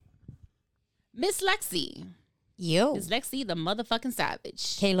Miss Lexi. You. Miss Lexi, the motherfucking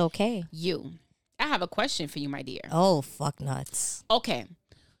savage. Kalo K. You. I have a question for you, my dear. Oh, fuck nuts. Okay.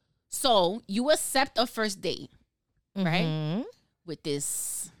 So you accept a first date, right? Mm-hmm. With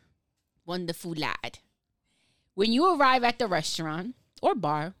this wonderful lad. When you arrive at the restaurant or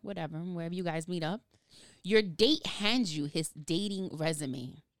bar, whatever, wherever you guys meet up, your date hands you his dating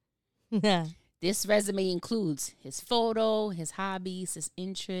resume. This resume includes his photo, his hobbies, his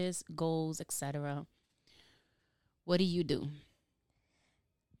interests, goals, etc. What do you do?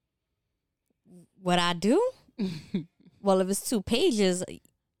 What I do? Well, if it's 2 pages,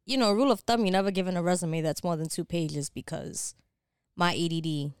 rule of thumb, you're never given a resume that's more than 2 pages because my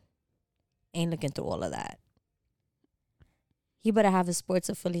ADD ain't looking through all of that. He better have his sports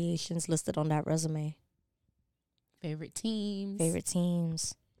affiliations listed on that resume. Favorite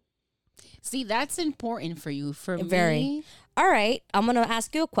teams. See, that's important for you. For me. All right, I'm going to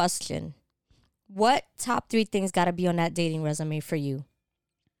ask you a question. What top 3 things got to be on that dating resume for you?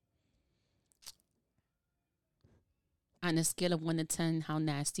 On a scale of 1 to 10, how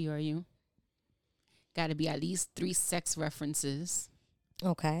nasty are you? Got to be at least 3 sex references.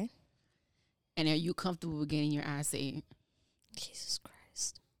 Okay. And are you comfortable with getting your ass ate? Jesus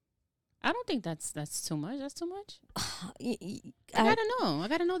Christ. I don't think that's too much. That's too much. I I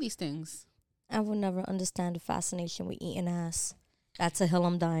gotta know these things. I will never understand the fascination with eating ass. That's a hill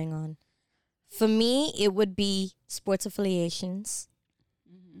I'm dying on. For me, it would be sports affiliations,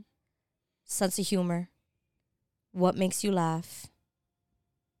 sense of humor, what makes you laugh,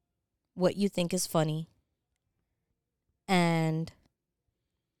 what you think is funny, and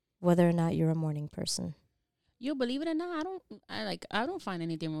whether or not you're a morning person. You believe it or not, I don't find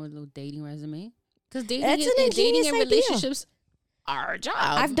anything wrong with a little dating resume. Because dating and relationships are a job.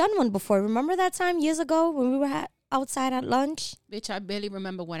 I've done one before. Remember that time years ago when we were outside at lunch? Bitch, I barely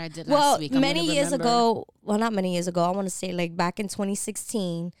remember what I did last week. Well, many years ago. Well, not many years ago. I want to say like back in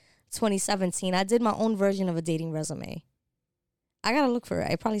 2016, 2017, I did my own version of a dating resume. I got to look for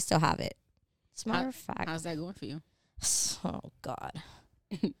it. I probably still have it. As a matter of fact. How's that going for you? Oh, God.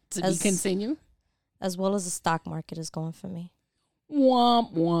 To continue? As well as the stock market is going for me.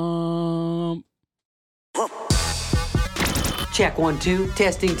 Womp womp. Check 1 2.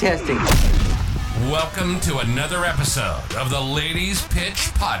 Testing. Welcome to another episode of the Ladies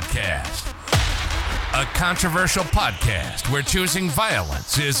Pitch Podcast. A controversial podcast where choosing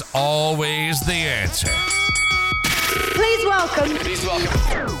violence is always the answer. Please welcome.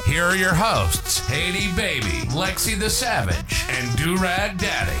 Here are your hosts, Haiti Baby, Lexi the Savage, and Durag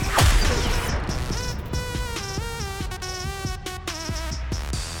Daddy.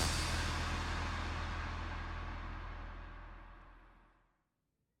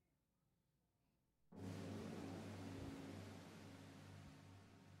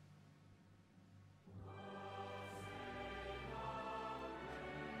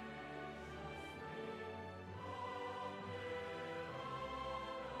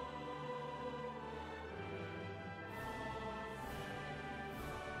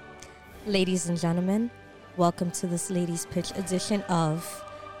 Ladies and gentlemen, welcome to this Ladies Pitch edition of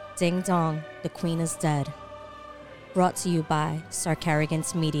Ding Dong, the Queen is Dead. Brought to you by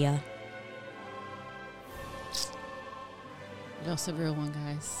Sarcarrogance Media. That's a real one,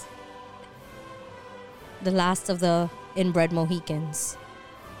 guys. The last of the inbred Mohicans.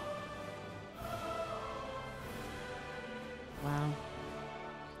 Wow.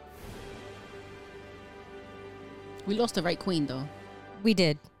 We lost the right queen, though. We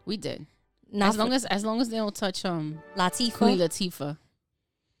did. As long as they don't touch Latifah. Queen Latifah,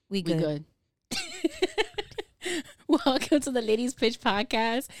 we good. Welcome to the Ladies Pitch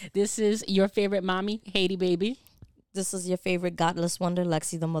Podcast. This is your favorite mommy, Haiti Baby. This is your favorite godless wonder,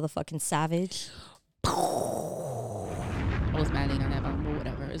 Lexi the motherfucking Savage. I was mad on that, but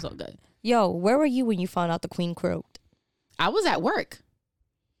whatever. It's all good. Yo, where were you when you found out the queen croaked? I was at work.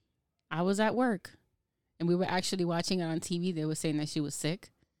 And we were actually watching it on TV. They were saying that she was sick.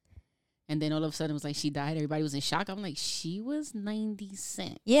 And then all of a sudden it was like she died. Everybody was in shock. I'm like, she was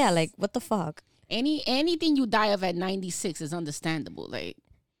 96. Yeah, like, what the fuck? Anything you die of at 96 is understandable. Like,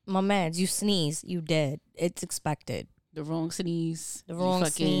 my man, you sneeze, you dead. It's expected. The wrong sneeze.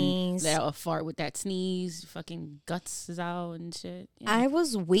 Sneeze. Let out a fart with that sneeze. Fucking guts is out and shit. Yeah. I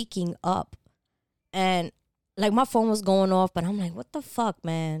was waking up and like my phone was going off, but I'm like, what the fuck,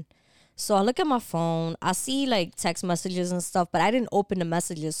 man? So I look at my phone. I see like text messages and stuff, but I didn't open the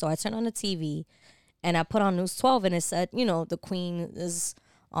messages. So I turned on the TV and I put on News 12 and it said, the queen is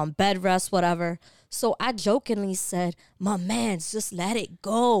on bed rest, whatever. So I jokingly said, my man's just let it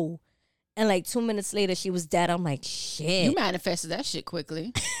go. And like 2 minutes later, she was dead. I'm like, shit. You manifested that shit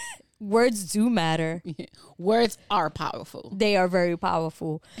quickly. words do matter. Words are powerful. They are very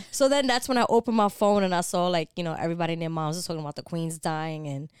powerful. So then that's when I opened my phone and I saw, like, you know, everybody and their moms was talking about the queens dying.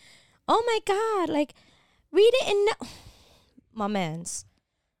 And, oh, my God, like, we didn't know. My mans,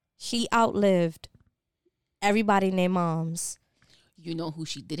 she outlived everybody and their moms. You know who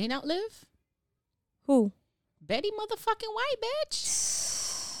she didn't outlive? Who? Betty motherfucking White,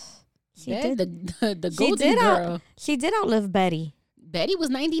 bitch. She Bet- did. The golden girl. She did outlive Betty. Betty was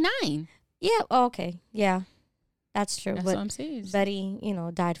 99. Yeah, okay. Yeah, that's true. That's but what I'm saying. Betty, you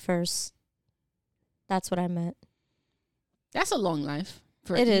know, died first. That's what I meant. That's a long life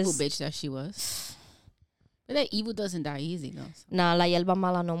for It an evil is. bitch that she was. But that evil doesn't die easy, though. So. Nah, la hierba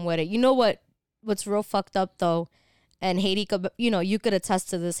mala no muere. You know what's real fucked up, though? And Haiti could, you know, you could attest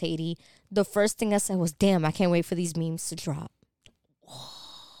to this, Haiti. The first thing I said was, damn, I can't wait for these memes to drop.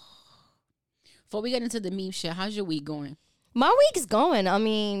 Before we get into the meme shit, how's your week going? My week's going. I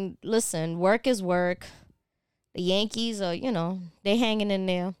mean, listen, work is work. The Yankees are, you know, they hanging in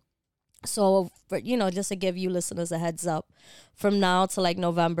there. So, for, you know, just to give you listeners a heads up, from now to like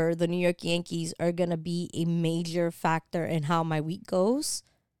November, the New York Yankees are going to be a major factor in how my week goes,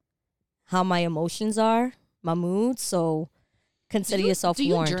 how my emotions are, my mood. So consider yourself do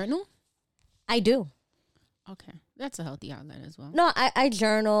you warned. journal? I do. Okay. That's a healthy outlet as well. No, I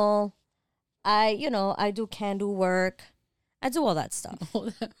journal. I do candle work. I do all that stuff.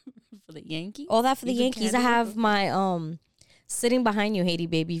 For the Yankees? All that for the You do Yankees. I candle have work? my sitting behind you, Haiti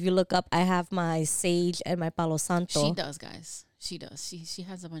baby. If you look up, I have my sage and my Palo Santo. She does, guys. She does. She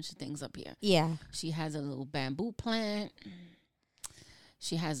has a bunch of things up here. Yeah. She has a little bamboo plant.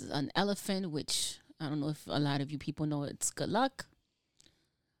 She has an elephant, which I don't know if a lot of you people know it's good luck.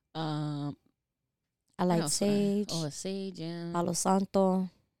 I what like else? sage, Oh, a sage, yeah. Palo Santo.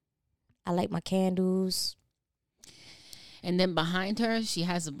 I like my candles. And then behind her, she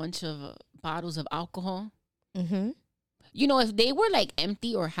has a bunch of bottles of alcohol. Mm-hmm. You know, if they were like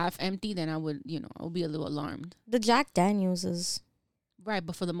empty or half empty, then I would, I would be a little alarmed. The Jack Daniels is, Right,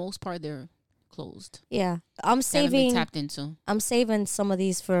 but for the most part, they're closed. yeah. They haven't been tapped into. I'm saving some of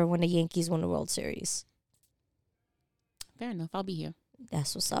these for when the Yankees win the World Series. Fair enough. I'll be here.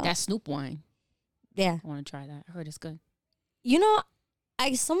 That's what's up. That Snoop wine. Yeah. I want to try that. I heard it's good. You know,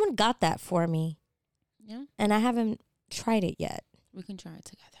 someone got that for me, Yeah, and I haven't tried it yet. we can try it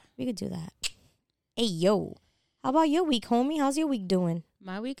together. We could do that. Hey, yo. How about your week, homie? How's your week doing?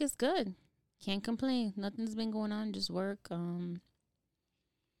 My week is good. Can't complain. Nothing's been going on. Just work.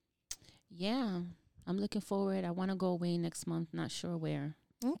 Yeah, I'm looking forward. I want to go away next month. Not sure where,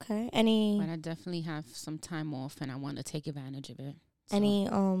 Okay. but I definitely have some time off, and I want to take advantage of it. So, Any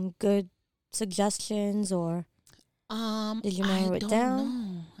good suggestions or did you narrow it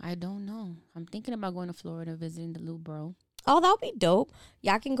down? I don't know. I'm thinking about going to Florida, visiting the little bro. Oh, that would be dope.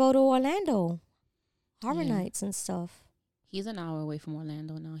 Y'all can go to Orlando. Harbor Yeah. Nights and stuff. He's an hour away from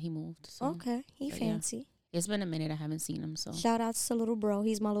Orlando now. He moved. So Okay. He but yeah. fancy. It's been a minute. I haven't seen him. So Shout outs to little bro.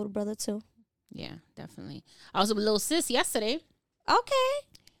 He's my little brother too. yeah, definitely. I was with little sis yesterday. Okay.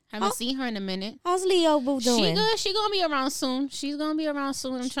 Haven't Oh. seen her in a minute. How's Leo Boo She doing? good. She gonna be around soon. She's gonna be around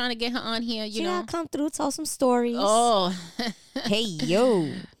soon. I'm trying to get her on here. She You know. gotta come through, tell some stories. Oh. Hey,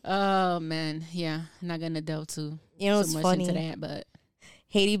 yo. Oh man. Yeah. Not gonna delve too You know so what's much funny? into that, but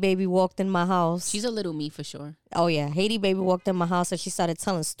Haiti baby walked in my house. she's a little me for sure. Oh yeah, Haiti baby walked in my house and she started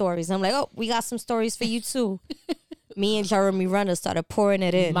telling stories. I'm like, oh, we got some stories for you too. Me and Jeremy Renner started pouring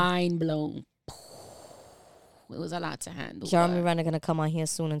it in. Mind blown. It was a lot to handle. Jeremy but Renner gonna come on here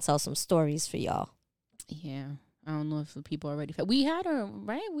soon and tell some stories for y'all. yeah. I don't know if the people are ready for. We had her,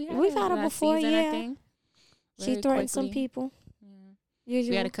 right? We've had her last before, season, yeah. I think. She Very threatened some quickly. people. Yeah. Usual.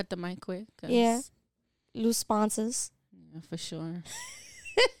 We had to cut the mic quick. 'Cause, Yeah. Lose sponsors. yeah, for sure.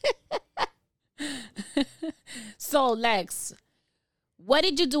 So, Lex, what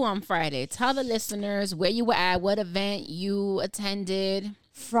did you do on Friday? Tell the listeners where you were at, what event you attended.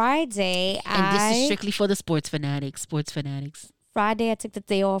 Friday, And this is strictly for the sports fanatics. Friday, I took the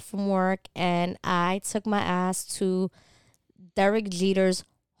day off from work and I took my ass to Derek Jeter's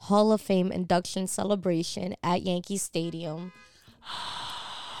Hall of Fame induction celebration at Yankee Stadium.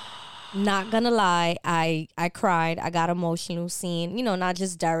 Not gonna lie, I cried. I got emotional seeing, not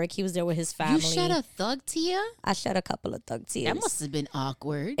just Derek. He was there with his family. You shed a thug tear? I shed a couple of thug tears. That must have been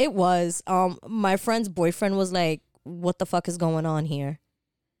awkward. It was. My friend's boyfriend was like, "What the fuck is going on here?"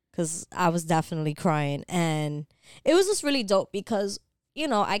 Because I was definitely crying, and it was just really dope because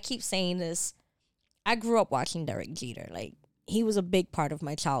I keep saying this. I grew up watching Derek Jeter. Like, he was a big part of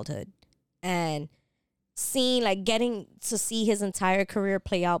my childhood, and getting to see his entire career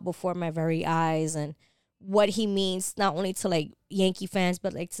play out before my very eyes, and what he means not only to like Yankee fans,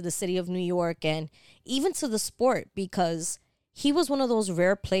 but like to the city of New York and even to the sport, because he was one of those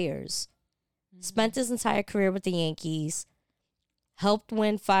rare players. Spent his entire career with the Yankees, helped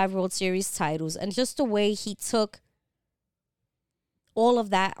win 5 World Series titles, and just the way he took all of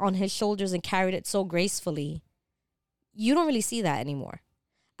that on his shoulders and carried it so gracefully, you don't really see that anymore.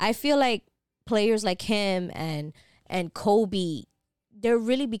 I feel like players like him and Kobe, they're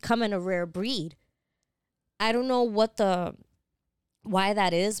really becoming a rare breed. I don't know why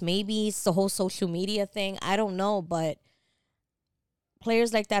that is. Maybe it's the whole social media thing. I don't know, but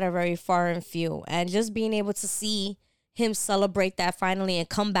players like that are very far and few. And just being able to see him celebrate that finally and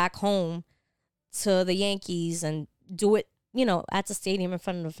come back home to the Yankees and do it, you know, at the stadium in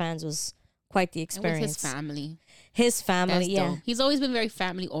front of the fans was quite the experience. And with his family. His family, That's yeah. dope. He's always been very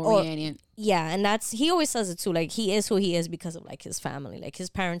family oriented. Yeah, and he always says it too. Like, he is who he is because of like his family. Like,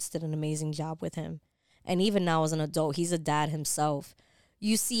 his parents did an amazing job with him. And even now as an adult, he's a dad himself.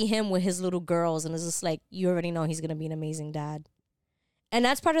 You see him with his little girls, and it's just like, you already know he's going to be an amazing dad. And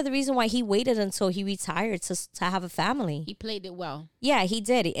that's part of the reason why he waited until he retired to have a family. He played it well. Yeah, he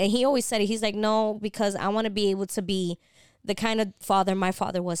did. And he always said it. He's like, no, because I want to be able to be the kind of father my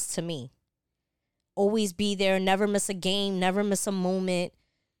father was to me. Always be there, never miss a game, never miss a moment,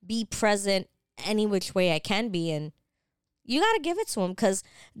 be present any which way I can be. And you got to give it to him, because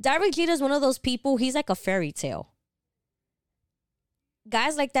Derek Jeter is one of those people, he's like a fairy tale.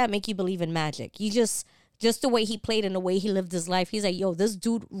 Guys like that make you believe in magic. You just the way he played and the way he lived his life, he's like, yo, this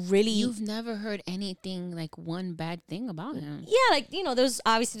dude really... You've never heard anything like one bad thing about him. Yeah, like, you know, there's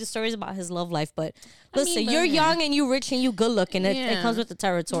obviously the stories about his love life, but listen, but you're yeah. young and you rich and you good looking. It Yeah. comes with the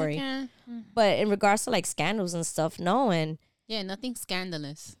territory. Okay. But in regards to like scandals and stuff, no, and Yeah, nothing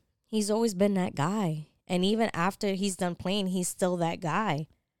scandalous. he's always been that guy. And even after he's done playing, he's still that guy.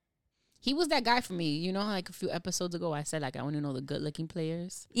 He was that guy for me. You know how like a few episodes ago I said like I want to know the good looking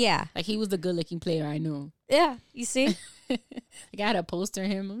players? Yeah. Like he was the good looking player I knew. Yeah. You see? Like I had a poster of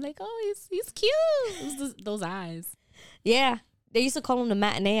him. I'm like, oh, he's cute. It was those eyes. Yeah. They used to call him the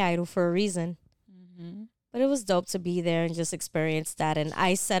matinee idol for a reason. Mm-hmm. But it was dope to be there and just experience that. And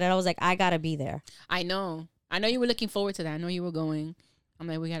I said it. I was like, I got to be there. I know you were looking forward to that. I know you were going. I'm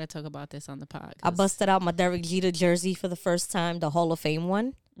like, we got to talk about this on the pod. I busted out my Derek Jeter jersey for the first time, the Hall of Fame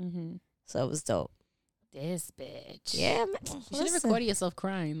one. Mm-hmm. So it was dope. This bitch. Yeah, man. You should have recorded yourself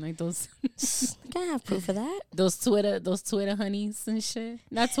crying like those. I can't have proof of that. Those Twitter honeys and shit.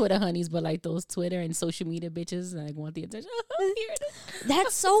 Not Twitter honeys, but like those Twitter and social media bitches that like want the attention. Here it is.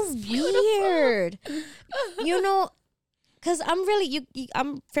 That's so weird. You know, because I'm really,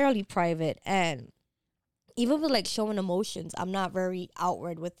 I'm fairly private. And even with like showing emotions, I'm not very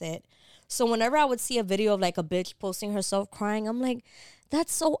outward with it. So whenever I would see a video of like a bitch posting herself crying, I'm like,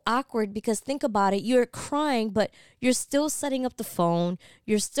 that's so awkward, because think about it. You're crying, but you're still setting up the phone.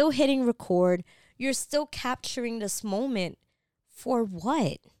 You're still hitting record. You're still capturing this moment for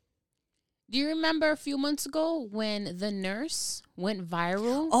what? Do you remember a few months ago when the nurse went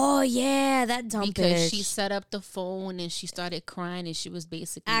viral? Oh, yeah, that dumb Because bitch. she set up the phone and she started crying and she was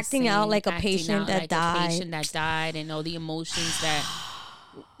basically Acting out like a acting patient out that like died. A patient that died and all the emotions that,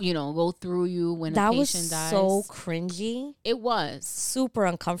 you know, go through you when that a was patient dies. so cringy. It was. Super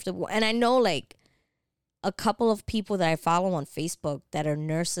uncomfortable. And I know like a couple of people that I follow on Facebook that are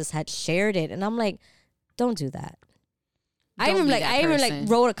nurses had shared it. And I'm like, don't do that. I Don't even be like that I even person. like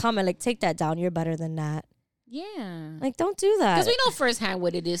wrote a comment like, take that down. You're better than that. Yeah. Like, don't do that. Because we know firsthand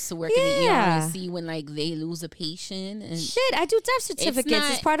what it is to work in the ER Yeah. and see when like they lose a patient. And Shit, I do death certificates. It's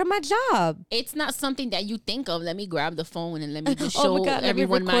not- part of my job. it's not something that you think of. Let me grab the phone and let me just Oh show my God, let me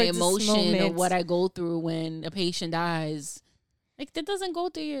everyone my record this emotion or moment. what I go through when a patient dies. Like that doesn't go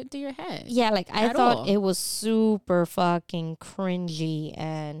through your head. Yeah, like I At thought all. it was super fucking cringy,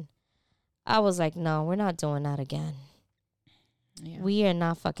 and I was like, no, we're not doing that again. Yeah. We are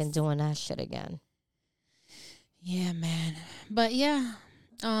not fucking doing that shit again. Yeah, man. But yeah,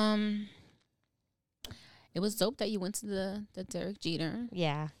 it was dope that you went to the Derek Jeter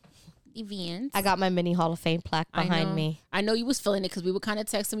Yeah. event. I got my mini Hall of Fame plaque I behind know. me. I know you was feeling it because we were kind of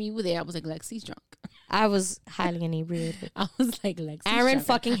texting when you were there. I was like, Lexi's drunk. I was highly inebriated. I was like, Lexi's Aaron drunk.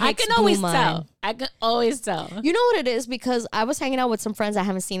 fucking I Hicks can always blew tell. mine. I can always tell. You know what it is? Because I was hanging out with some friends I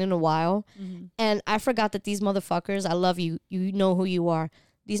haven't seen in a while, and I forgot that these motherfuckers, I love you. You know who you are.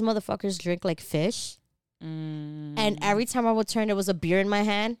 These motherfuckers drink like fish. And every time I would turn, there was a beer in my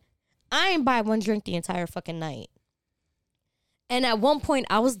hand. I ain't buy one drink the entire fucking night. And at one point,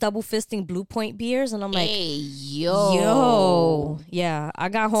 I was double fisting Blue Point beers, and I'm like, Hey, yo. yo. Yeah, I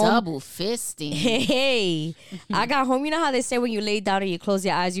got home. Double fisting. Hey, I got home. You know how they say when you lay down and you close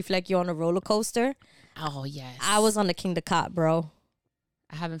your eyes, you feel like you're on a roller coaster? Oh yes, I was on the King the Cot, bro.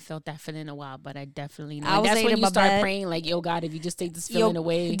 I haven't felt that feeling in a while, but I definitely know. I was That's laying when in you my start bed. praying, like, yo, God, if you just take this feeling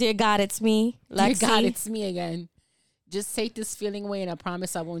away. Dear God, it's me, Dear Lexi. God, it's me again. Just take this feeling away, and I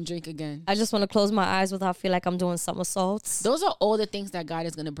promise I won't drink again. I just want to close my eyes without feel like I'm doing somersaults. Those are all the things that God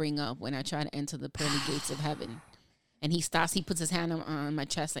is going to bring up when I try to enter the pearly gates of heaven. And he stops, he puts his hand on my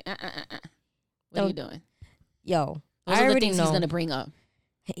chest like, What are you doing? Yo, Those I are the already things know. he's going to bring up.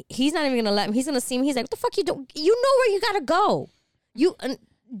 He's not even gonna let me. He's gonna see me. He's like, "What the fuck you do? You know where you gotta go. You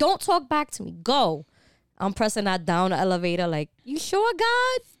don't talk back to me. Go." I'm pressing that down the elevator. Like, you sure,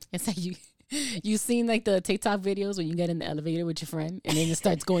 God? It's like you seen like the TikTok videos when you get in the elevator with your friend and then it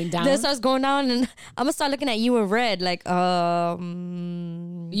starts going down. Then it starts going down, and I'm gonna start looking at you in red. Like, You're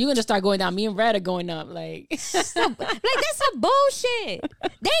going to start going down. Me and Red are going up. Like, like that's some bullshit.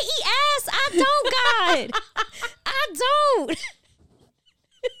 They eat ass. I don't, God. I don't.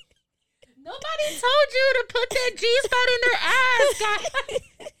 nobody told you to put that G spot in their ass, guys.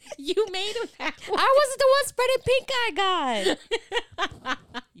 You made them that way. I wasn't the one spreading pink eye,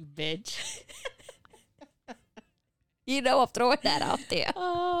 God. You bitch. You know, I'm throwing that out there.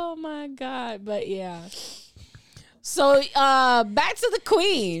 Oh my God. But yeah. So back to the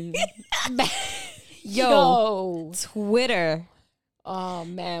queen. Yo. Twitter. Oh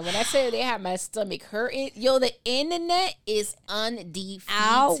man, when I say they have my stomach hurting, yo, the internet is undefeated.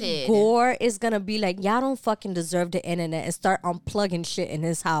 Al Gore is gonna be like, y'all don't fucking deserve the internet, and start unplugging shit in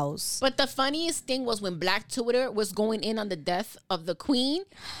his house. But the funniest thing was when Black Twitter was going in on the death of the queen,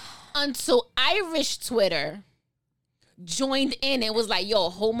 until Irish Twitter joined in and was like, yo,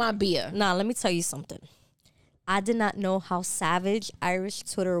 hold my beer. Nah, let me tell you something. I did not know how savage Irish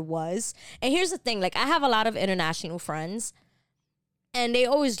Twitter was. And here's the thing, like, I have a lot of international friends, and they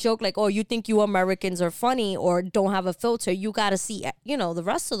always joke like, oh, you think you Americans are funny or don't have a filter. You got to see, you know, the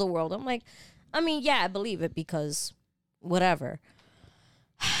rest of the world. I'm like, I mean, yeah, I believe it because whatever.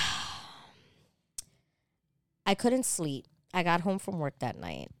 I couldn't sleep. I got home from work that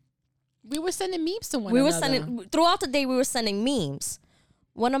night. We were sending memes to one We were another. sending, throughout the day, we were sending memes.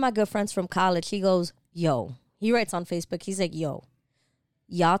 One of my good friends from college, he goes, yo, he writes on Facebook, he's like, yo,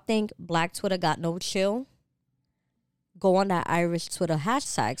 y'all think Black Twitter got no chill? Go on that Irish Twitter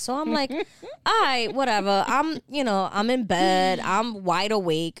hashtag. So I'm like, all right, whatever. I'm in bed. I'm wide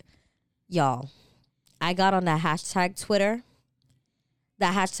awake. Y'all, I got on that hashtag Twitter,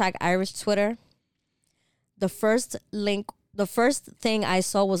 that hashtag Irish Twitter. The first thing I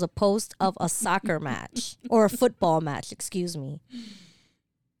saw was a post of a soccer match or a football match, excuse me.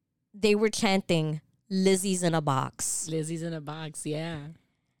 They were chanting Lizzie's in a box. Lizzie's in a box, yeah.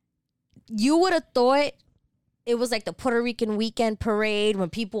 You would have thought it was like the Puerto Rican weekend parade when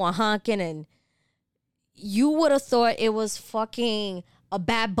people are honking, and you would have thought it was fucking a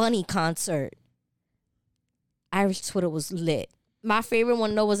Bad Bunny concert. Irish Twitter was lit. My favorite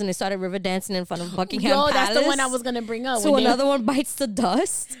one, though, was when they started river dancing in front of Buckingham Palace. That's the one I was going to bring up. So another one bites the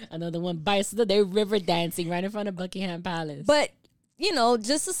dust. Another one bites the They're river dancing right in front of Buckingham Palace. But, you know,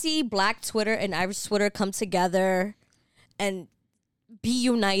 just to see Black Twitter and Irish Twitter come together and be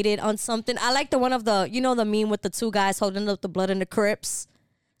united on something. I like the one of the, you know, the meme with the two guys holding up the blood in the Crips.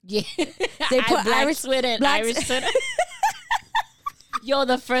 Yeah. They put Black Irish Twitter and Black- Irish Twitter. Yo,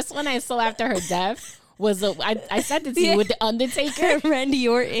 the first one I saw after her death was I sent it to you with the Undertaker. Randy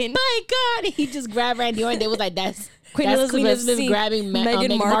Orton. My God, he just grabbed Randy Orton. They was like, that's Queen Queen Elizabeth Elizabeth grabbing Meghan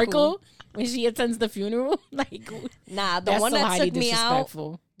Meghan Markle. Markle when she attends the funeral. Like, Nah, the that's one so that highly took me out.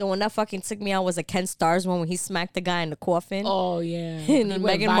 disrespectful. The one that fucking took me out was a Ken Stars one when he smacked the guy in the coffin. Oh yeah, And He went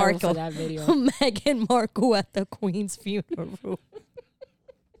Meghan viral Markle. for that video. Meghan Markle at the Queen's funeral.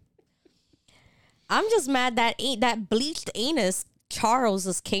 I'm just mad that bleached anus Charles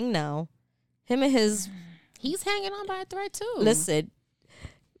is king now. Him and his He's hanging on by a thread too. listen.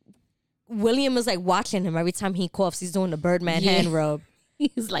 William is like watching him every time he coughs. He's doing the Birdman Yeah. hand rub.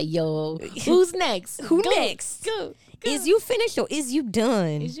 He's like, yo, who's next? Who Go, next? Go. Is you finished or is you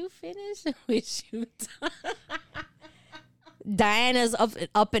done? Is you finished? Or is you done? Diana's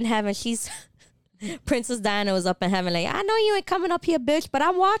up in heaven. She's Princess Diana was up in heaven. Like, I know you ain't coming up here, bitch, but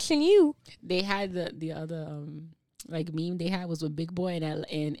I'm watching you. They had the other like meme they had was with Big Boy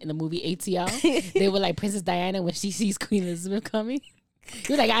in the movie ATL. They were like Princess Diana when she sees Queen Elizabeth coming.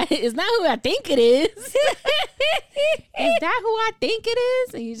 He was like, it's not who I think it is. Is that who I think it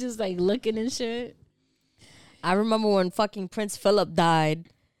is? And he's just like looking and shit. I remember when fucking Prince Philip died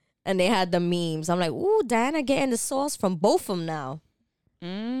and they had the memes. I'm like, ooh, Diana getting the sauce from both of them now.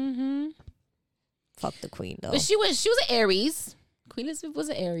 Mm-hmm. Fuck the queen, though. But she was an Aries. Queen Elizabeth was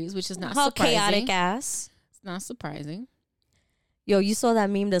an Aries, which is not Her surprising. chaotic ass. It's not surprising. Yo, you saw that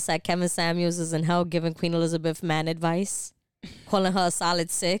meme that said Kevin Samuels is in hell giving Queen Elizabeth man advice, calling her a solid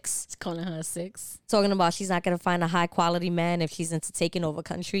 6. It's calling her a 6. Talking about she's not going to find a high quality man if she's into taking over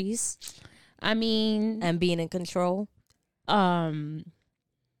countries I mean, and being in control.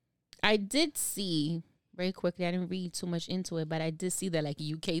 I did see very quickly. I didn't read too much into it, but I did see that like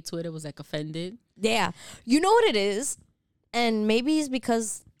UK Twitter was like offended. Yeah. You know what it is? And maybe it's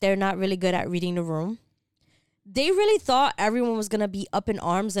because they're not really good at reading the room. They really thought everyone was going to be up in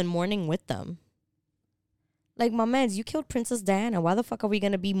arms and mourning with them. Like, my mans, you killed Princess Diana. Why the fuck are we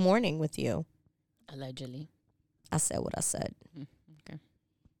going to be mourning with you? Allegedly. I said what I said. Okay.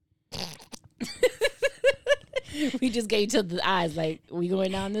 We just gave each other the eyes like, we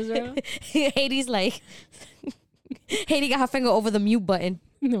going down this road? Haiti's like, Haiti got her finger over the mute button.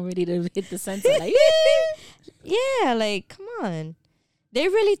 Ready to hit the censor. Like, Yeah, like, come on. They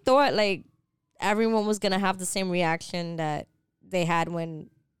really thought, like, everyone was going to have the same reaction that they had when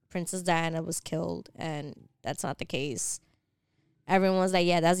Princess Diana was killed, and that's not the case. Everyone's like,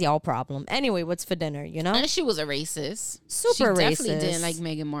 yeah, that's y'all problem. Anyway, what's for dinner, you know? and she was a racist. Super she definitely racist. didn't like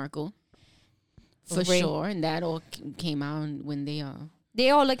Meghan Markle. For sure. And that all came out when they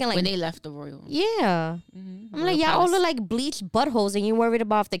all looking like, when they left the royal. yeah. I'm Royal like, y'all all palace. look like bleached buttholes, and you worried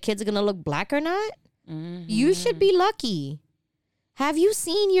about if the kids are going to look black or not? Mhm. You should be lucky. Have you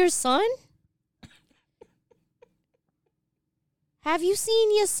seen your son? Have you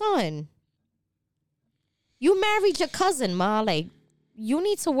seen your son? You married your cousin, Ma. Like, you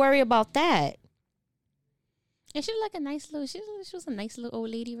need to worry about that. And she was like a nice little. She was a nice little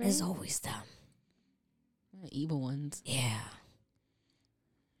old lady, right? It's always them. Evil ones. Yeah.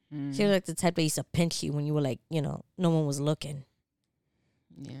 She was like the type that used to pinch you when you were like, you know, no one was looking.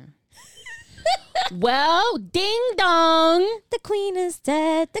 Yeah. Well, ding dong. The queen is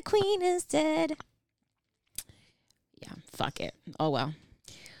dead. The queen is dead. Yeah, fuck it. Oh well.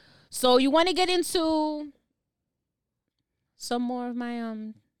 So you want to get into some more of my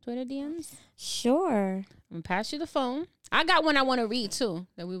Twitter DMs? Sure. I'm gonna pass you the phone. I got one I want to read too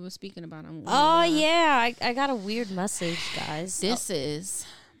that we were speaking about. Oh, yeah. I got a weird message, guys. This is,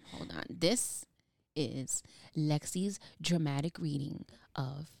 hold on. This is Lexi's dramatic reading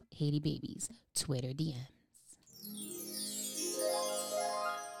of Haiti Baby's Twitter DMs.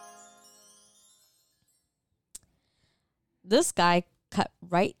 This guy cut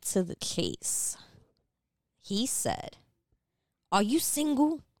right to the chase. He said, "Are you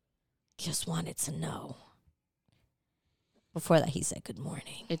single? Just wanted to know." Before that, he said, "Good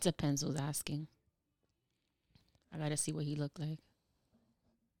morning." It depends who's asking. I gotta see what he looked like.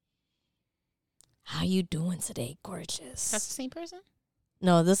 How you doing today, gorgeous? That's the same person?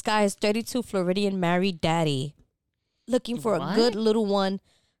 No, this guy is 32, Floridian, married daddy, looking for What? a good little one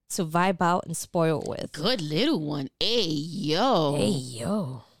to vibe out and spoil with. Good little one. Hey, yo. Hey,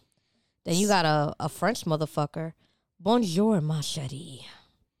 yo. Then you got a French motherfucker. Bonjour, ma chérie.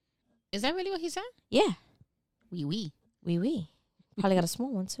 Is that really what he said? Yeah. Oui, oui. Oui, oui. Probably got a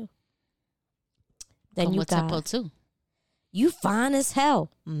small one, too. Then Como you got, tempo too. you fine as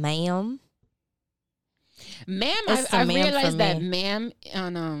hell, ma'am. Ma'am, It's the I ma'am for realized that me. ma'am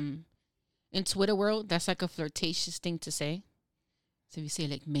on in Twitter world, that's like a flirtatious thing to say. So if you say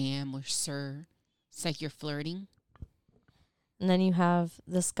like ma'am or sir, it's like you're flirting. And then you have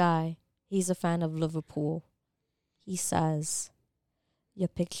this guy. He's a fan of Liverpool. He says, "Your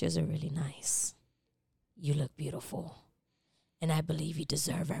pictures are really nice. You look beautiful. And I believe you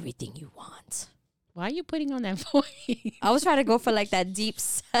deserve everything you want." Why are you putting on that voice? I was trying to go for like that deep,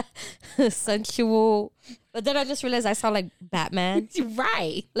 sensual. But then I just realized I sound like Batman.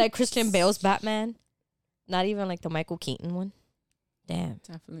 Right. Like Christian Bale's Batman. Not even like the Michael Keaton one. Damn.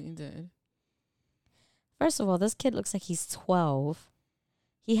 Definitely did. First of all, this kid looks like he's 12.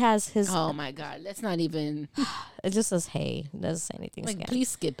 He has his, Oh my God. Let's not even it just says, hey. It doesn't say anything. like scary. please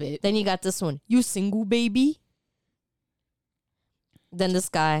skip it. Then you got this one. You single, baby? Then this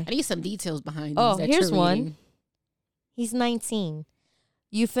guy. I need some details behind Oh, these that here's you're one. reading. He's 19.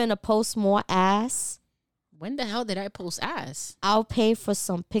 You finna post more ass? When the hell did I post ass? I'll pay for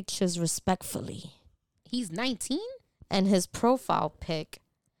some pictures respectfully. He's 19? And his profile pic,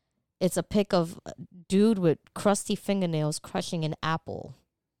 it's a pic of a dude with crusty fingernails crushing an apple.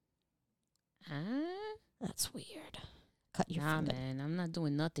 Huh? That's weird. Cut your Nah, finger. man. I'm not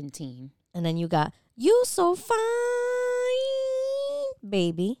doing nothing, teen. And then you got, you so fine,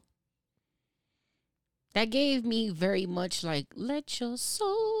 baby. That gave me very much like, let your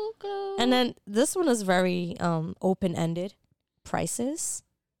soul go. And then this one is very open-ended. Prices.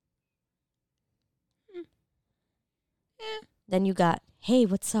 Yeah. Then you got, hey,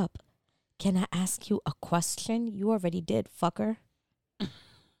 what's up? Can I ask you a question? You already did, fucker.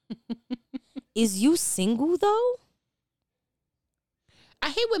 Is you single though? I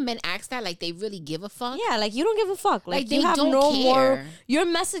hate when men ask that like they really give a fuck. Yeah, like you don't give a fuck. Like, you they have don't no more. care. You're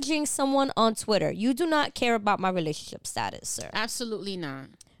messaging someone on Twitter. You do not care about my relationship status, sir. Absolutely not.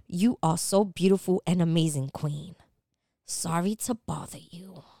 You are so beautiful and amazing, queen. Sorry to bother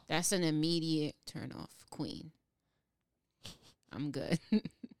you. That's an immediate turn off, queen. I'm good.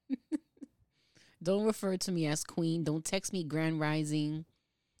 Don't refer to me as queen. Don't text me grand rising.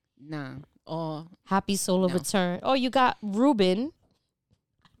 Nah. Oh, Happy solar No. return. Oh, you got Ruben.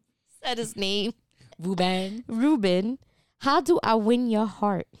 Said his name. Ruben. Ruben. How do I win your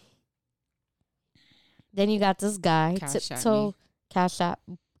heart? Then you got this guy. Cash App Tiptoe.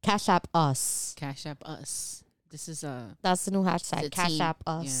 me. Cash App us. Cash App us. This is That's the new the hashtag. Cash team. App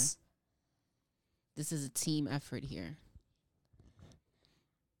us. This is a team effort here.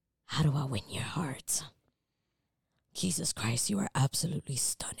 How do I win your heart? Jesus Christ, you are absolutely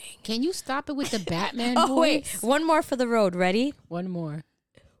stunning. Can you stop it with the Batman Oh, voice? wait. One more for the road. Ready? One more.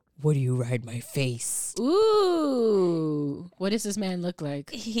 Would you ride my face? Ooh. What does this man look like?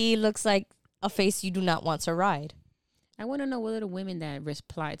 He looks like a face you do not want to ride. I want to know what are the women that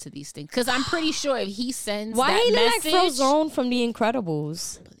reply to these things. Because I'm pretty sure if he sends Why that he look message... like Frozone from The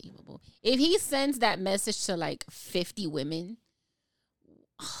Incredibles? Unbelievable. If he sends that message to like 50 women...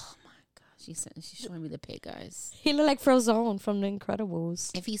 Oh my gosh. She's showing me the pic, guys. He look like Frozone from The Incredibles.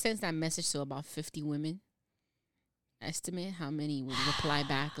 If he sends that message to about 50 women, estimate how many would reply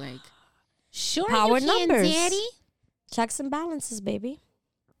back like, sure, Power you can, numbers. daddy. Checks and balances, baby.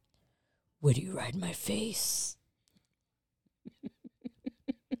 Would you ride my face?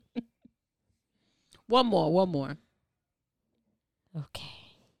 One more.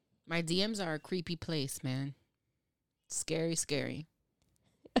 Okay. My DMs are a creepy place, man. Scary.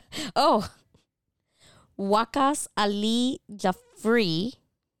 Oh. Wakas Ali Jafri.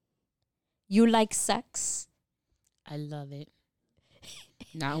 You like sex? I love it.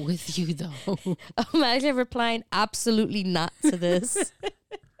 Not with you, though. Imagine replying absolutely not to this.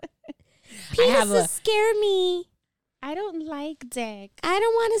 I have Penises scare me. I don't like dick. I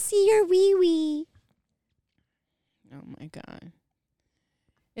don't want to see your wee wee. Oh, my God.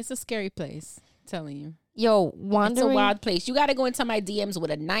 It's a scary place, I'm telling you. Yo, It's wandering a wild place. You got to go into my DMs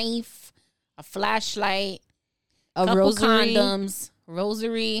with a knife, a flashlight, a couple rosary, condoms,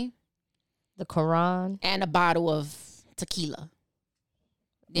 rosary, the Quran, and a bottle of tequila.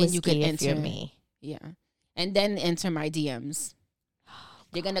 Then you whiskey can if you're enter me. Yeah. And then enter my DMs.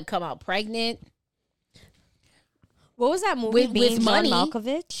 You're going to come out pregnant. What was that movie? With Being John money.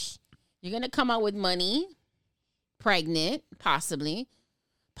 Malkovich. You're going to come out with money, pregnant, possibly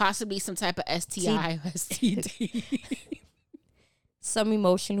some type of STI or STD. Some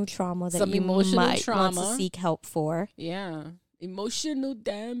emotional trauma that Some you emotional might want trauma. to seek help for. Yeah. Emotional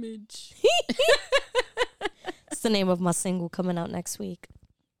damage. It's the name of my single coming out next week.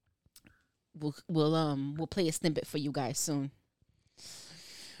 We'll play a snippet for you guys soon.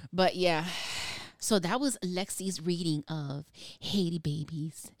 But yeah. So that was Lexi's reading of Haiti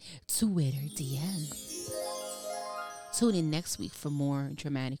Baby's Twitter DM. Tune in next week for more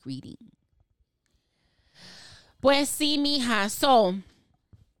dramatic reading. Pues sí, mija. So,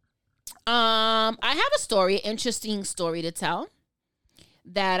 I have a story, interesting story to tell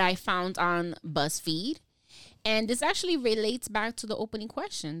that I found on BuzzFeed. And this actually relates back to the opening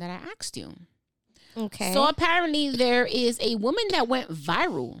question that I asked you. Okay. So apparently there is a woman that went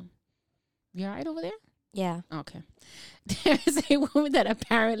viral. You all right over there? yeah. Okay. There's a woman that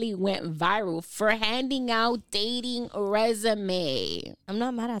apparently went viral for handing out dating resume. I'm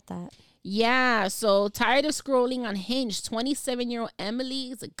not mad at that. Yeah, so tired of scrolling on Hinge, 27-year-old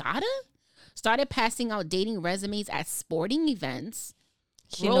Emily Zagata started passing out dating resumes at sporting events,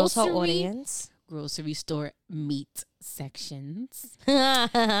 She knows her Grocery. audience. grocery store meat sections,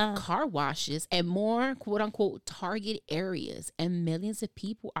 I car washes, and more quote-unquote target areas. And millions of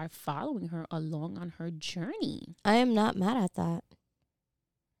people are following her along on her journey. am not mad at that.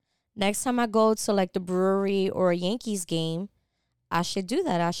 Next time I go to like the brewery or a Yankees game, I should do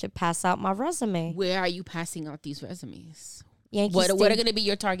that. I should pass out my resume. Where are you passing out these resumes? Yankee What are Sta- going to be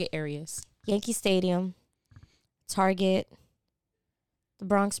your target areas? Yankee Stadium, Target, the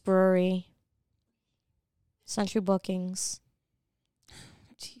Bronx Brewery, Century Bookings.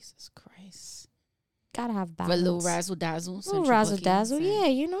 Jesus Christ. Gotta have For balance. a little razzle dazzle. Little razzle dazzle. Yeah,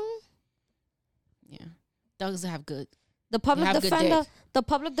 you know. Yeah. Dogs have good. The public have good defender, dick. the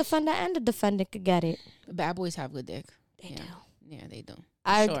public defender, and the defendant could get it. Bad boys have good dick. They Yeah. do. Yeah, they do.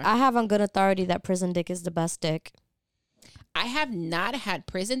 I Sure. I have on good authority that prison dick is the best dick. I have not had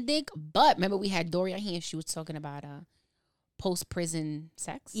prison dick, but remember we had Doria here. She was talking about post prison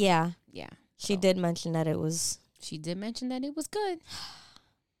sex. Yeah, Yeah. she did mention that it was. She did mention that it was good.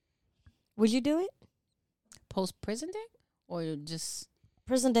 Would you do it? Post prison dick, or just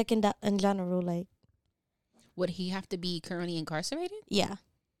Prison dick in general, like, would he have to be currently incarcerated? yeah.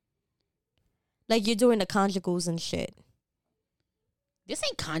 Like, you're doing the conjugals and shit. This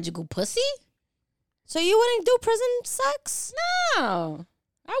ain't conjugal pussy. So you wouldn't do prison sex? No,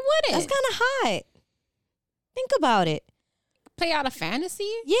 I wouldn't. That's kind of hot. Think about it. Play out a fantasy.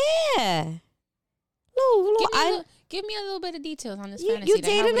 Yeah. Give me a little bit of details on this You fantasy. Like, how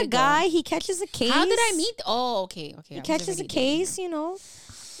dating would a it go? guy, he catches a case. How did I meet? Oh, okay. He I was catches a already case, dating you know.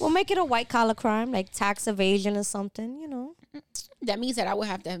 We'll make it a white collar crime, like tax evasion or something, you know. him. That means that I would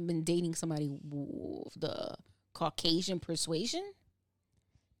have to have been dating somebody with the Caucasian persuasion.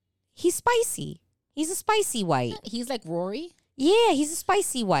 He's spicy. He's a spicy white. He's like Rory. Yeah, he's a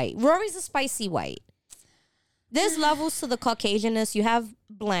spicy white. Rory's a spicy white. There's levels to the Caucasianness. You have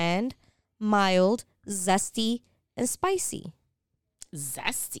bland, mild, zesty, and spicy.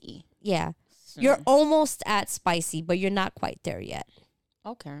 Zesty. Yeah. You're almost at spicy, but you're not quite there yet.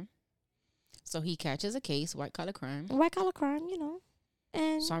 Okay. So he catches a case, white collar crime. White collar crime, you know.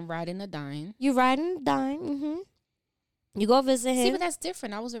 And So I'm riding a dime. you riding a dime. Mm-hmm. You go visit See, him. but that's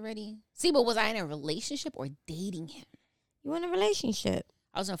different. I was already. See, but was I in a relationship or dating him? You in a relationship.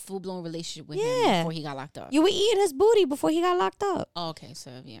 I was in a full blown relationship with Yeah. him before he got locked up. You were eating his booty before he got locked up. Oh, okay, so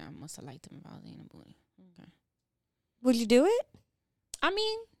yeah, I must have liked him if I was eating a booty. Okay. Would you do it? I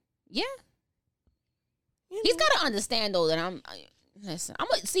mean, yeah. You He's know. got to understand though that listen.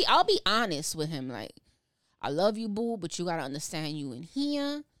 I'll be honest with him. Like, I love you, boo, but you got to understand you in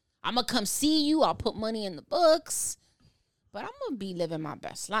here. I'm gonna come see you. I'll put money in the books, but I'm gonna be living my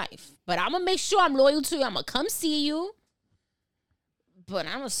best life. But I'm gonna make sure I'm loyal to you. I'm gonna come see you, but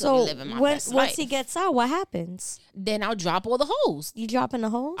I'm gonna still So be living my once best life. he gets out, what happens? Then I'll drop all the hoes. You dropping the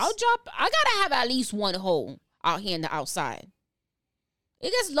holes? I gotta have at least one hoe out here in the outside.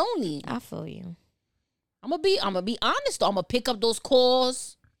 It gets lonely. I feel you. I'm gonna be honest though. I'm gonna pick up those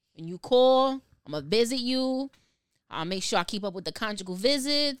calls. When you call, I'm gonna visit you. I'll make sure I keep up with the conjugal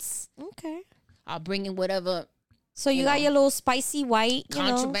visits. Okay. I'll bring in whatever So you You got know. your little spicy white,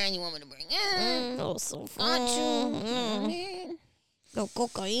 contraband you want me to bring in. Oh, so Got you. Go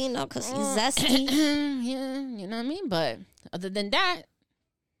cocaine because he's zesty. Yeah, you know what I mean? But other than that,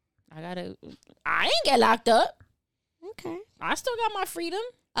 I ain't get locked up. Okay. I still got my freedom.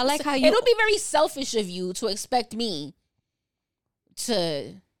 I like how you. It'll be very selfish of you to expect me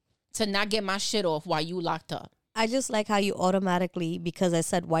to not get my shit off while you locked up. I just like how you automatically, because I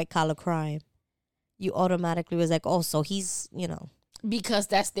said white collar crime, you automatically was like, oh, so he's, you know, Because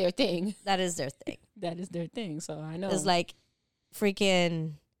that's their thing. that is their thing. That is their thing. So I know. It's like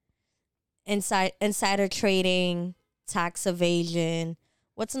freaking insider trading, tax evasion.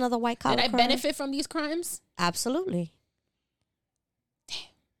 What's another white collar Did I crime? benefit from these crimes? Absolutely.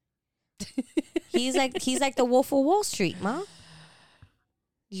 He's like the Wolf of Wall Street, ma.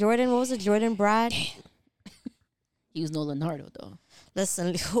 Jordan, what was it? Jordan Brad. He was no Leonardo though.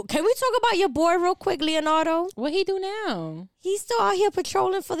 Listen, can we talk about your boy real quick, Leonardo? What he do now? He's still out here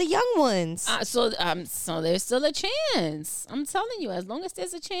patrolling for the young ones. So there's still a chance. I'm telling you, as long as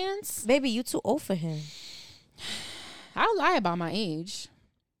there's a chance, Baby, you too old for him. I'll lie about my age.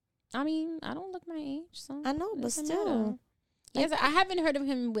 I mean, I don't look my age, so I know, but doesn't still. matter. Yes, I haven't heard of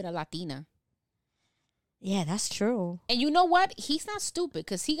him with a Latina. Yeah, that's true. And you know what? He's not stupid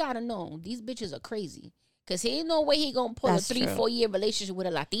because he gotta know these bitches are crazy. Cause he ain't no way he gonna pull That's a 3-4 year relationship with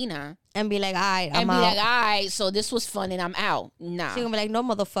a Latina And be like, all right, and I'm be out. like, all right, so this was fun and I'm out. Nah, She gonna be like, no,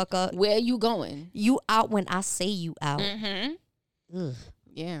 motherfucker. where are you going? You out when I say you out. Mm-hmm. Ugh.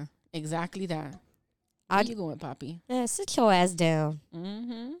 Yeah, exactly that. Where I- you going, Poppy? Yeah, sit your ass down.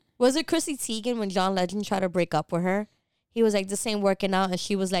 Mm-hmm. Was it Chrissy Teigen when John Legend tried to break up with her? He was like, this ain't working out. And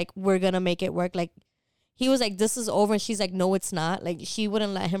she was like, we're going to make it work. Like, he was like, this is over. And she's like, no, it's not. Like, she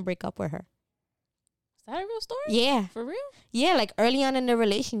wouldn't let him break up with her. Is that a real story? Yeah. For real? Yeah, like early on in the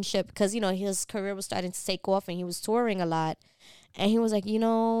relationship, because, you know, his career was starting to take off and he was touring a lot. And he was like, you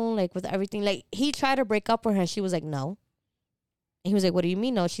know, like with everything, like he tried to break up with her. And she was like, no. And he was like, what do you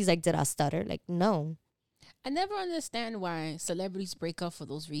mean no? She's like, did I stutter? Like, no. I never understand why celebrities break up for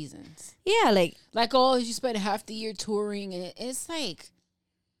those reasons. Yeah, like, Like, oh, you spent half the year touring, and it's like,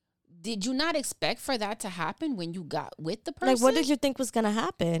 did you not expect for that to happen when you got with the person? what did you think was going to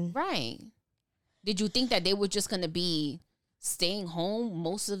happen? Right. Did you think that they were just going to be staying home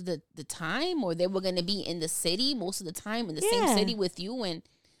most of the time, or they were going to be in the city most of the time in the same Yeah. city with you? And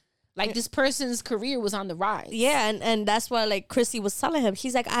like this person's career was on the rise. Yeah, and that's why, like, Chrissy was telling him,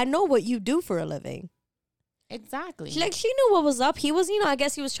 she's like, I know what you do for a living. Exactly. Like, she knew what was up. He was, I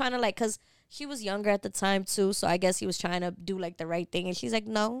guess he was trying to, like, because she was younger at the time, too. So I guess he was trying to do, like, the right thing. And she's like,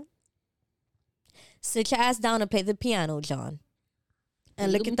 no. Sit your ass down and play the piano, John.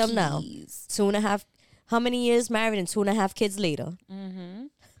 And look at them now. 2.5, how many years married and 2.5 kids later? Mm-hmm.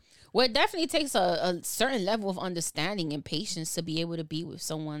 Well, it definitely takes a certain level of understanding and patience to be able to be with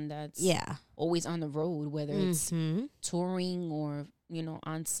someone that's always on the road, whether it's touring or,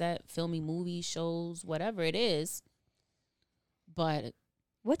 on set, filming movies, shows, whatever it is. But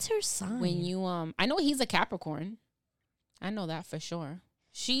what's her sign? When you, I know he's a Capricorn. I know that for sure.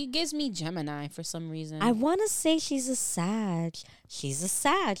 She gives me Gemini for some reason. I want to say she's a Sag. She's a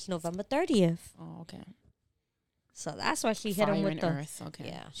Sag, November 30th. Oh, okay. So that's why she hit him with the earth. Okay.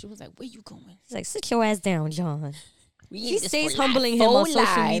 Yeah. She was like, "Where you going?" She's like, "Sit your ass down, John." She stays humbling him on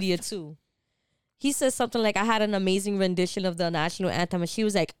social media too. He says something like, "I had an amazing rendition of the national anthem," and she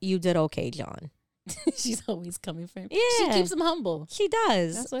was like, "You did okay, John." She's always coming for him. Yeah. She keeps him humble. She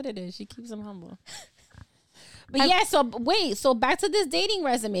does. That's what it is. She keeps him humble. But so back to this dating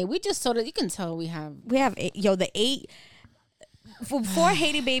resume. We just sort of, you can tell we have the 8. Before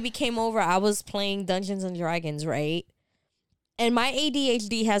Haiti Baby came over, I was playing Dungeons and Dragons, right? And my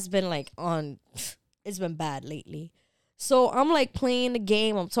ADHD has been like it's been bad lately. So I'm like playing the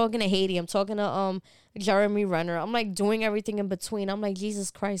game. I'm talking to Haiti. I'm talking to Jeremy Renner. I'm like doing everything in between. I'm like,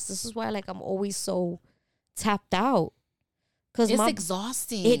 Jesus Christ, this is why like I'm always so tapped out. Cause it's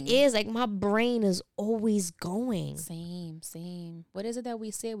exhausting. It is. Like, my brain is always going. Same. What is it that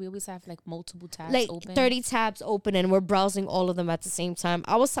we say? We always have, like, multiple tabs like open. 30 tabs open, and we're browsing all of them at the same time.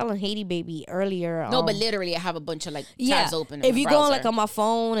 I was telling Haiti Baby earlier. No, but literally, I have a bunch of, like, tabs open. If you go on, like, on my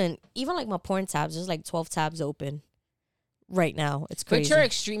phone, and even, like, my porn tabs, there's, like, 12 tabs open right now. It's crazy. But you're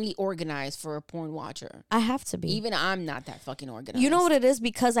extremely organized for a porn watcher. I have to be. Even I'm not that fucking organized. You know what it is?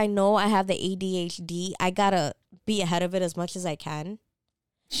 Because I know I have the ADHD, I gotta be ahead of it as much as I can.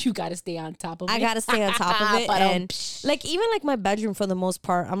 You gotta stay on top of it. I gotta stay on top of it. And like, even like my bedroom, for the most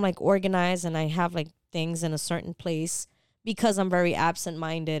part, I'm like organized and I have like things in a certain place because I'm very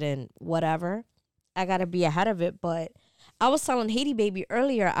absent-minded and whatever. I gotta be ahead of it. But I was telling Haiti Baby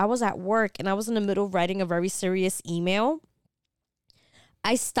earlier, I was at work and I was in the middle of writing a very serious email.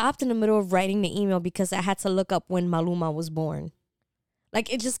 I stopped in the middle of writing the email because I had to look up when Maluma was born.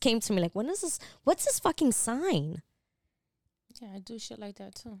 Like, it just came to me like, when is this? What's this fucking sign? Yeah, I do shit like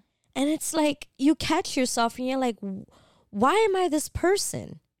that too. And it's like, you catch yourself and you're like, why am I this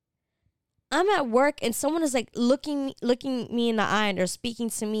person? I'm at work and someone is like looking me in the eye and they're speaking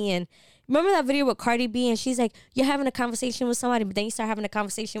to me. And remember that video with Cardi B? And she's like, you're having a conversation with somebody, but then you start having a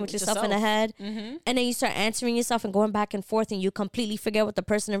conversation with yourself in the head. Mm-hmm. And then you start answering yourself and going back and forth and you completely forget what the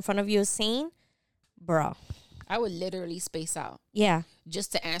person in front of you is saying. Bro. I would literally space out. Yeah.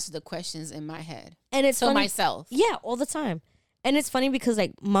 Just to answer the questions in my head. And it's to myself. Yeah, all the time. And it's funny because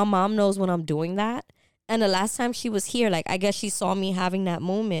like my mom knows when I'm doing that. And the last time she was here, like I guess she saw me having that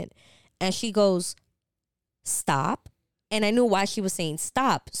moment and she goes, stop. And I knew why she was saying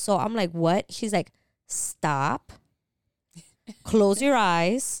stop. So I'm like, what? She's like, stop. Close your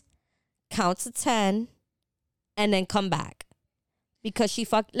eyes. Count to 10. And then come back. Because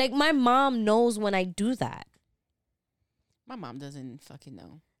like my mom knows when I do that. My mom doesn't fucking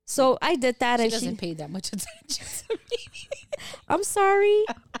know. So I did that, she and doesn't pay that much attention to me. I'm sorry.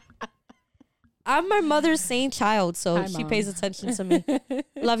 I'm my mother's same child, so Hi, she Mom. pays attention to me.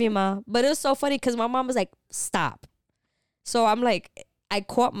 Love you, Ma. But it was so funny because my mom was like, stop. So I'm like, I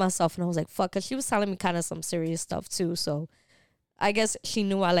caught myself and I was like, fuck, because she was telling me kind of some serious stuff too. So I guess she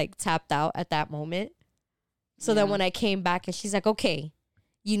knew I like tapped out at that moment. So then when I came back and she's like, okay,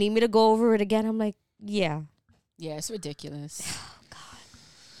 you need me to go over it again? I'm like, yeah. Yeah, it's ridiculous. Oh, God.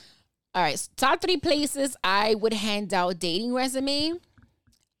 All right. So top 3 places I would hand out dating resume.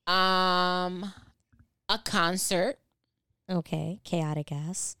 A concert. Okay. Chaotic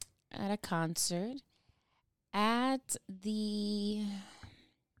ass. At a concert. At the...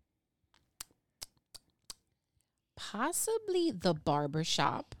 possibly the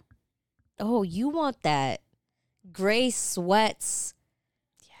barbershop. Oh, you want that gray sweats.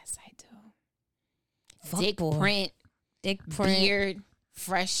 Yes, I do. Fuck Dick boy. print. Dick print. Beard.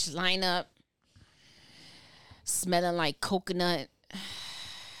 Fresh lineup. Smelling like coconut.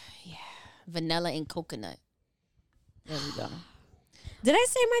 Yeah. Vanilla and coconut. There we go. Did I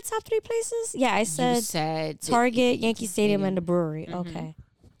say my top 3 places? Yeah, I You said said Target, Yankee Stadium, and the brewery. Mhm. Okay.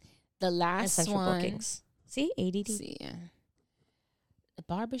 The And last Central one. Bookings. See, ADD. See, yeah. The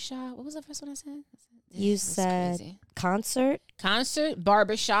barbershop. What was the first one I said? You This is said crazy. concert. Concert,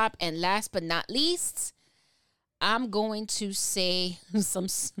 barbershop, and last but not least, I'm going to say some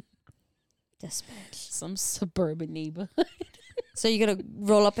This bitch. Some suburban neighborhood. So you're gonna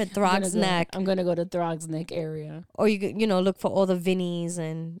roll up in Throg's Neck, I'm gonna go to Throg's Neck area. or you know look for all the Vinnies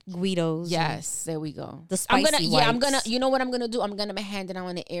and Guidos. Yes, there we go. The spicy I'm gonna. whites. You know what I'm gonna do? I'm gonna be handing out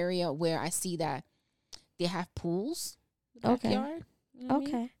in the area where I see that they have pools. in the Okay. Backyard. You know what I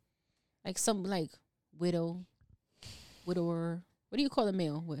mean? Okay. Like some like widower. What do you call the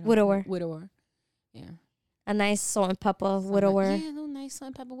male? Widower. Widower. Yeah. A nice salt and pepper Something widower. Like, yeah, a little nice salt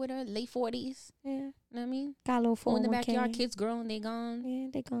and pepper widower. Late 40s. Yeah. You know what I mean? Got a little Go in the 401k. backyard. Kids grown. They gone. Yeah,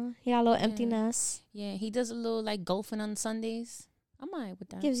 they gone. He got a little empty Yeah. nest. Yeah. He does a little like golfing on Sundays. I'm alright with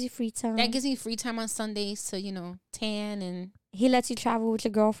that. Gives you free time. That gives me free time on Sundays to, tan and He lets you travel with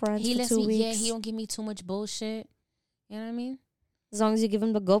your girlfriends he for lets 2 me. weeks. Yeah, he don't give me too much bullshit. You know what I mean? As long as you give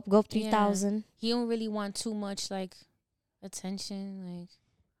him the gulp 3,000. He don't really want too much like attention.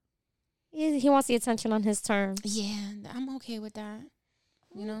 Like He wants the attention on his terms. yeah, I'm okay with that.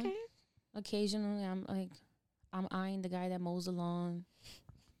 You know, Okay. occasionally I'm eyeing the guy that mows the lawn.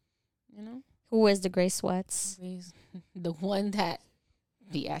 You know, Who wears the gray sweats? He's the one that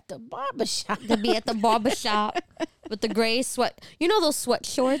be at the barbershop. To be at the barbershop with the gray sweat. You know those sweat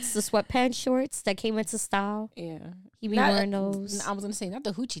shorts, the sweatpants shorts that came into style? Yeah, He be wearing those. I was gonna say not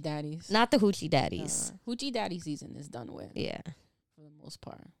the hoochie daddies. Not the hoochie daddies. Hoochie daddy season is done with Yeah. for the most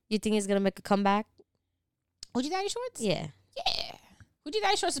part. You think he's going to make a comeback? Hoochie daddy shorts? Yeah. Yeah. Hoochie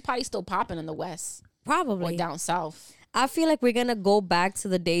daddy shorts is probably still popping in the West or Probably. down south. I feel like we're going to go back to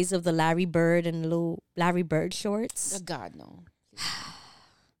the days of the Larry Bird and little Larry Bird shorts. God no.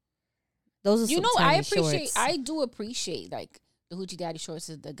 Those are You some know, tiny shorts. I do appreciate like the hoochie daddy shorts.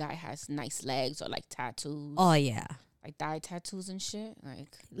 Is the guy has nice legs or like tattoos, Oh, yeah. like thigh tattoos and shit. Like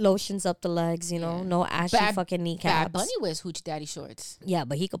Lotions up the legs, you know. Yeah. No ashy Bad- fucking kneecaps. Bad Bunny wears hoochie daddy shorts. Yeah,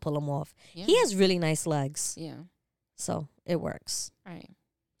 but he could pull them off. Yeah. He has really nice legs. Yeah. So it works. All right.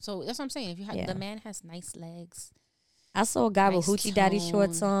 So that's what I'm saying. If you have Yeah. the man has nice legs, I saw a guy nice with hoochie daddy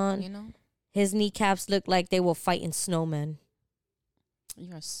shorts tone, on. You know, His kneecaps looked like they were fighting snowmen.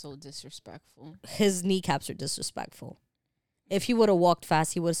 you are so disrespectful. His kneecaps are disrespectful. If he would have walked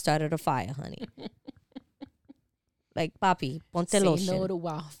fast, he would have started a fire, honey. Like, papi, ponte Say lotion. no to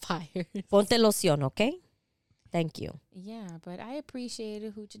wildfires. Ponte lotion, okay? Thank you. Yeah, but I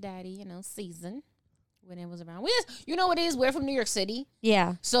appreciated hoochie daddy. Season when it was around. You know what it is? We're from New York City.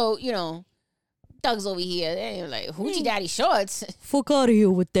 Yeah. So, thugs over here, they're like, hoochie daddy shorts. Fuck out of here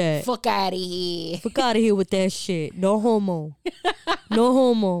with that. Fuck out of here. Fuck out of here with that shit. No homo. No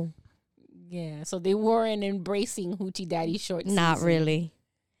homo. Yeah, so they weren't embracing hoochie daddy shorts. Not really.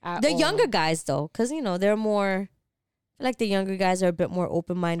 The younger guys, though, because, they're more, I feel like the younger guys are a bit more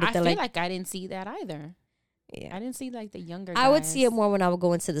open-minded. I They're feel like I didn't see that either. yeah. I didn't see like the younger I would guys. see it more when I would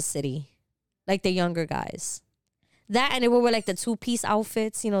go into the city. Like the younger guys. That and they would wear like the two-piece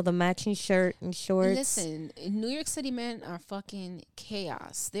outfits, the matching shirt and shorts. Listen, New York City men are fucking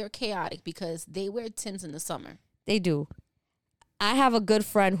chaos. They're chaotic because they wear Timbs in the summer. They do. I have a good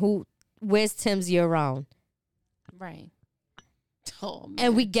friend who wears Timbs year-round. Right. Oh, man.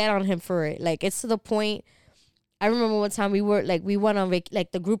 And we get on him for it. Like, it's to the point... I remember one time we went on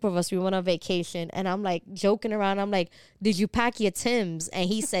the group of us, we went on vacation, and I'm like joking around. I'm like, "Did you pack your Timbs?" And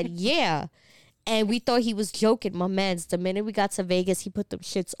he said, "Yeah." And we thought he was joking. My man's, the minute we got to Vegas, he put them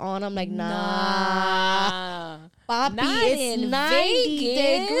shits on. I'm like, nah. Papi, Not it's in 90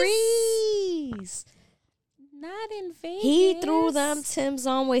 Vegas. degrees. Not in Vegas. He threw them Timbs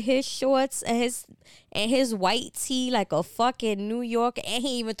on with his shorts and his white tee like a fucking New York, and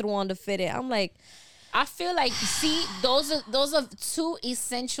he even threw on the fitted. I'm like, I feel like, see, those are two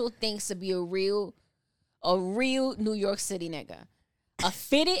essential things to be a real New York City nigga.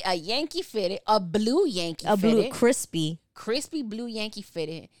 A Yankee fitted, a blue Yankee a fitted, blue crispy blue Yankee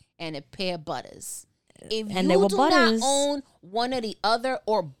fitted, and a pair of butters. If And you they were do butters. not own one or the other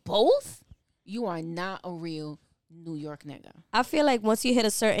or both, you are not a real New York nigga. I feel like once you hit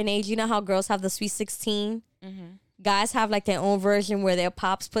a certain age, you know how girls have the Sweet 16? Guys have like their own version where their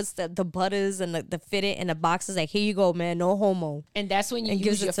pops puts the butters and the fitted in the boxes. Like, here you go, man. No homo. And that's when you And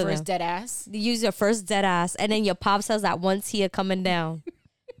gives use it your to first them. dead ass. You use your first dead ass, and then your pops has that one tear coming down.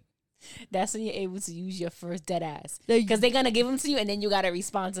 That's when you're able to use your first dead ass. Like- Because they're going to give them to you, and then you got to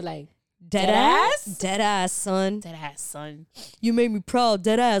respond to like, Dead Dead ass? ass? Dead ass, son. dead ass, son. You made me proud.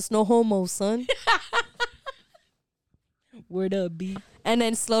 Dead ass. No homo, son. Word up, B. And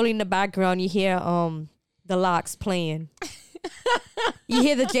then slowly in the background, you hear the locks playing. You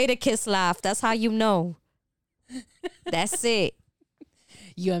hear the Jada Kiss laugh. That's how you know. That's it.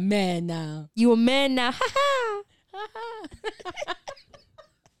 You're a man now. You a man now. Ha ha.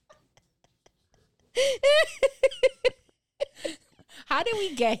 How did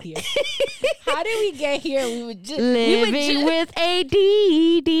we get here? How did we get here? We were just Living with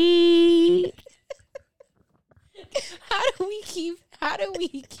ADD. How do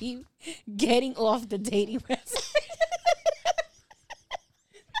we keep getting off the dating resume?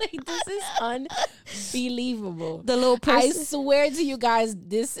 Like, this is unbelievable. The little I person. swear to you guys,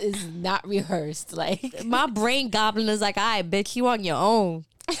 this is not rehearsed. Like, My brain goblin is like, all right, bitch, you on your own.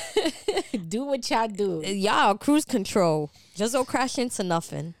 do what y'all do. Y'all cruise control. Just don't crash into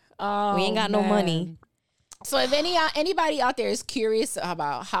nothing. Oh, We ain't got no money. So if anybody out there is curious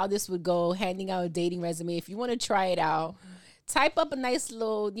about how this would go, handing out a dating resume, if you want to try it out, type up a nice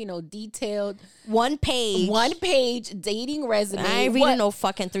little, detailed One page. dating resume. I ain't reading no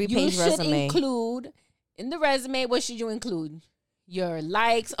fucking 3-page You resume. should include in the resume. What should you include? Your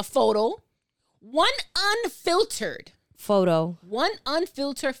likes, a photo, one unfiltered Photo.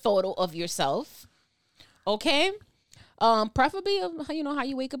 photo of yourself. Okay. Preferably of how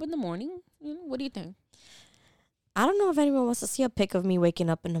you wake up in the morning. What do you think? I don't know if anyone wants to see a pic of me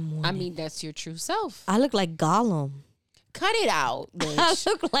waking up in the morning. I mean, that's your true self. I look like Gollum. Cut it out, bitch. I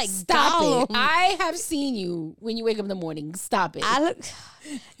look like Stop Gollum. it. I have seen you when you wake up in the morning. Stop it.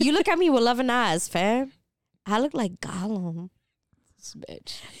 You look at me with loving eyes, fam. I look like Gollum. This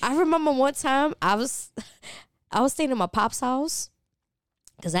bitch. I remember one time I was staying in my pop's house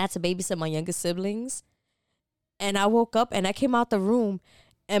because I had to babysit my younger siblings. And I woke up and I came out the room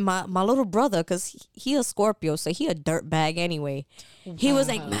and my little brother, because he a Scorpio, so he a dirtbag anyway. He was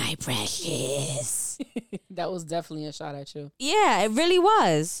like, my precious. That was definitely a shot at you. Yeah, it really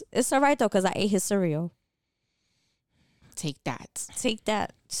was. It's all right though, because I ate his cereal. Take that. Take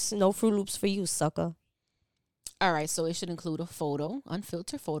that. No Fruit Loops for you, sucker. All right, so it should include a photo,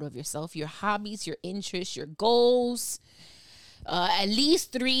 unfiltered photo of yourself, your hobbies, your interests, your goals, at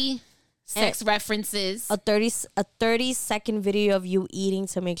least 3 sex references. A 30-second video of you eating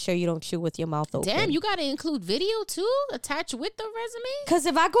to make sure you don't chew with your mouth open. Damn, you got to include video too, attached with the resume? Because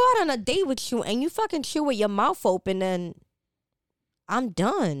if I go out on a date with you and you fucking chew with your mouth open, then I'm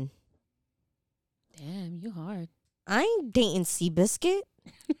done. Damn, you hard. I ain't dating Seabiscuit.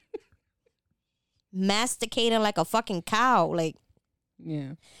 Masticating like a fucking cow. Like,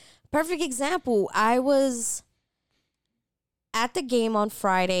 Yeah. perfect example. I was at the game on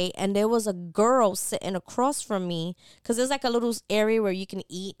Friday and there was a girl sitting across from me because there's like a little area where you can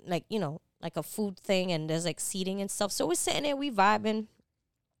eat, like, like a food thing, and there's like seating and stuff. So we're sitting there, we vibing.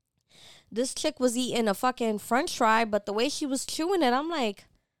 This chick was eating a fucking french fry, but the way she was chewing it, I'm like,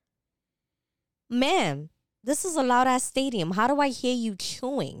 ma'am, this is a loud ass stadium. How do I hear you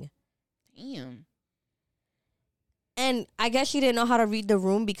chewing? Damn. And I guess she didn't know how to read the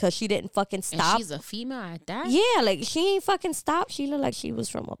room because she didn't fucking stop. And she's a female at that? Yeah, like she ain't fucking stopped. She looked like she was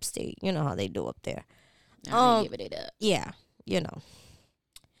from upstate. You know how they do up there. Nah, they giving it up. Yeah,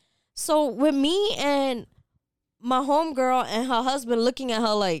 So with me and my homegirl and her husband looking at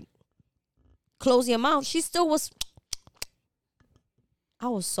her like, close your mouth, she still was. I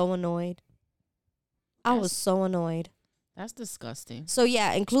was so annoyed. That's disgusting. So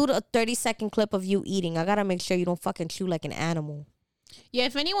yeah, include a 30-second clip of you eating. I gotta make sure you don't fucking chew like an animal. Yeah,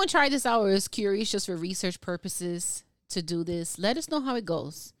 if anyone tried this out or is curious just for research purposes to do this, let us know how it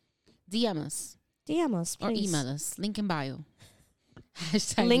goes. DM us. Please. Or email us. Link in bio.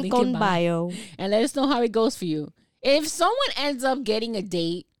 Hashtag Link on bio. And let us know how it goes for you. If someone ends up getting a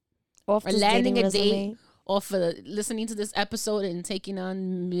date Off or this landing dating a resume. date or for listening to this episode and taking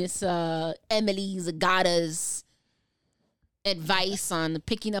on Miss Emily Zagata's advice on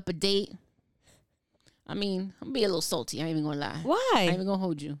picking up a date, I mean, I'm gonna be a little salty. I ain't even gonna lie. I Why? ain't even gonna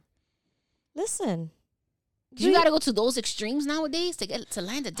hold you. Listen. You gotta go to those extremes nowadays to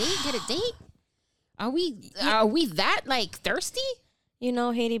land a date, get a date. Are we that like thirsty?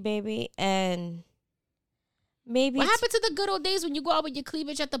 Haiti baby, and maybe What happened to the good old days when you go out with your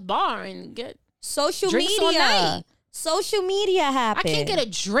cleavage at the bar and get social drinks all media. night? Social media happened. I can't get a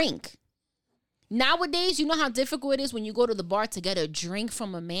drink. Nowadays, you know how difficult it is when you go to the bar to get a drink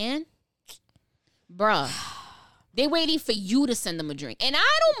from a man? Bruh. They waiting for you to send them a drink. And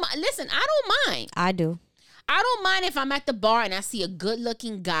I don't listen, I don't mind. I do. I don't mind if I'm at the bar and I see a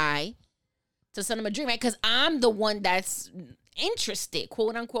good-looking guy to send him a drink, right? Because I'm the one that's interested,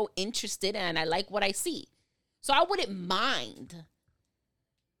 quote unquote interested, and I like what I see. So I wouldn't mind.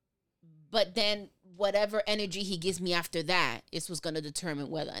 But then whatever energy he gives me after that is what's going to determine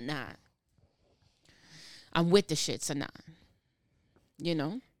whether or not I'm with the shits or not.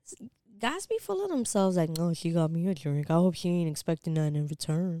 Guys be full of themselves like, no, she got me a drink. I hope she ain't expecting nothing in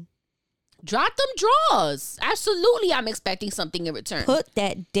return. Drop them draws. Absolutely, I'm expecting something in return. Put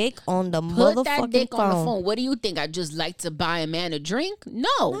that dick on the Put motherfucking that dick phone. on the phone. What do you think? I just like to buy a man a drink?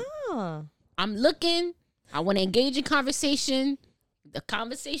 No. Ah. I'm looking. I want to engage in conversation. The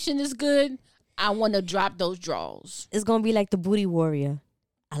conversation is good. I want to drop those draws. It's gonna be like the booty warrior.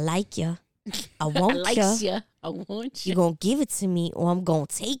 I like ya. I I want like ya. ya. I want You you. gonna give it to me or I'm gonna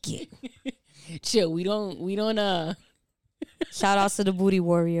take it. Chill. We don't. Shout out to the booty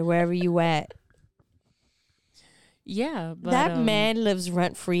warrior wherever you at. Yeah, but That man lives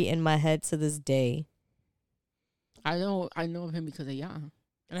rent free in my head to this day. I know of him because of y'all.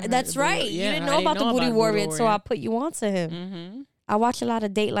 That's right. You didn't know about the booty warrior, so I put you on to him. Mm-hmm. I watch a lot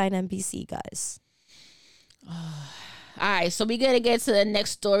of Dateline NBC, guys. All right, so we gotta get to the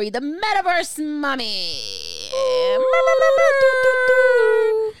next story. The Metaverse Mommy.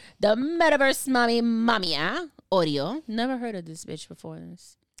 The Metaverse Mommy, Mamia Audio. Never heard of this bitch before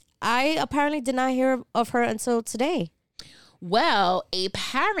this. I apparently did not hear of her until today. Well,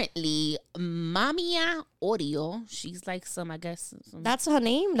 apparently, Mamia Audio, she's like some, I guess, some That's her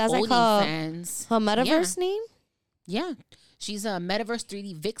name? That's like her fans. metaverse name? Yeah. She's a Metaverse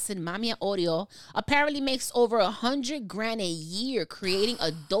 3D vixen. Mamia Audio apparently makes over $100,000 a year creating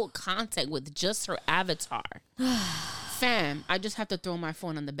adult content with just her avatar. Fam, I just have to throw my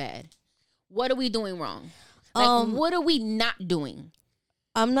phone on the bed. What are we doing wrong? Like, what are we not doing?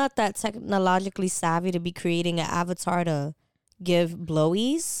 I'm not that technologically savvy to be creating an avatar to give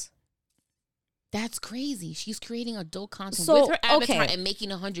blowies. That's crazy. She's creating adult content So, with her avatar okay. and making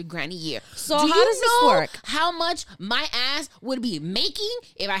 $100,000 a year. So Do how you does this know work? how much my ass would be making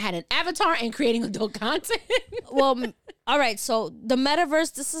if I had an avatar and creating adult content? Well, all right. So the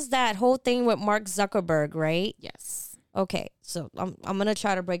metaverse, this is that whole thing with Mark Zuckerberg, right? Yes. Okay. So I'm gonna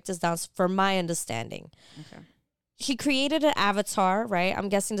try to break this down for my understanding. Okay. She created an avatar, right? I'm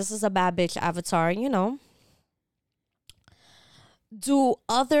guessing this is a bad bitch avatar, you know. Do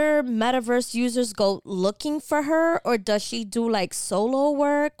other metaverse users go looking for her, or does she do like solo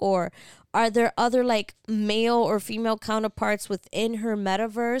work, or are there other like male or female counterparts within her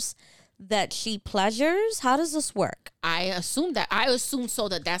metaverse that she pleasures? How does this work? I assume so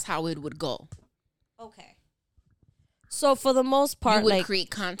that that's how it would go. Okay. So for the most part, You would like, create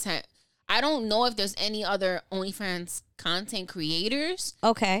content. I don't know if there's any other OnlyFans content creators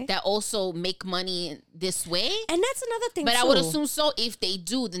okay, that also make money this way. and that's another thing. But too. I would assume so. If they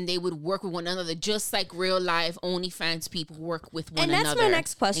do, then they would work with one another, just like real life OnlyFans people work with one And another. that's my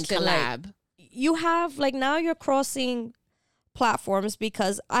next question, And like, collab. you have like now you're crossing platforms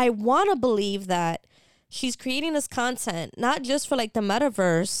because I want to believe that she's creating this content not just for like the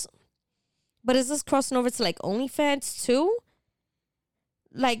metaverse, but is this crossing over to like OnlyFans too?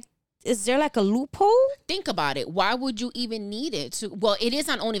 Like, is there like a loophole? Think about it. Why would you even need it to? Well, it is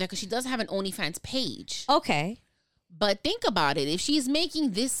on OnlyFans because she does have an OnlyFans page. Okay. But think about it. If she's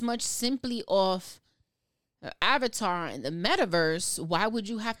making this much simply off her avatar in the metaverse, why would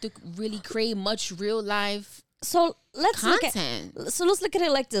you have to really create much real life So let's content? let's look at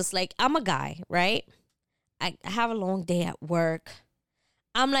it like this. Like, I'm a guy, right? I have a long day at work.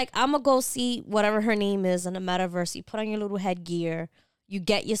 I'm like, I'm gonna go see whatever her name is in the metaverse. You put on your little headgear, you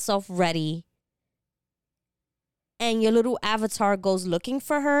get yourself ready, and your little avatar goes looking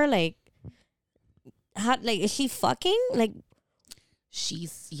for her. Like, how? Like, is she fucking? Like,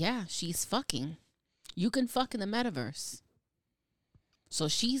 She's fucking. You can fuck in the metaverse. So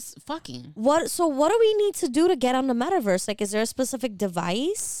she's fucking. what? So what do we need to do to get on the metaverse? Like, is there a specific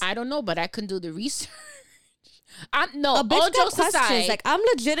device? I don't know, but I can do the research. A all bitch got jokes questions. aside, Like, I'm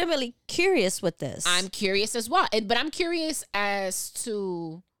legitimately curious with this. I'm curious as well. But I'm curious as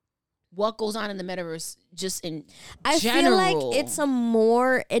to what goes on in the metaverse just in I general. feel like it's a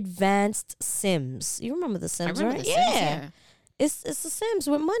more advanced Sims. You remember the I Sims, remember right? the Sims, yeah. It's the Sims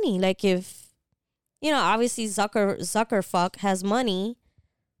with money. Like, if obviously Zuckerfuck has money,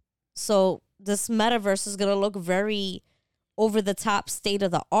 so this metaverse is gonna look very over the top, state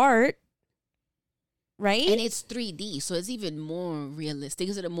of the art, right? And it's 3D, so it's even more realistic.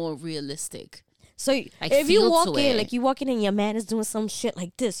 Is it a more realistic? So like, if you feel walk to in, it. like you walk in and your man is doing some shit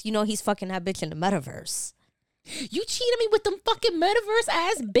like this, you know he's fucking that bitch in the metaverse. You cheated me with them fucking metaverse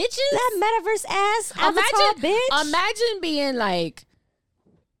ass bitches? That metaverse ass avatar bitch. Imagine being like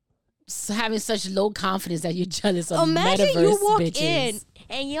having such low confidence that you're jealous of Imagine metaverse you walk bitches. in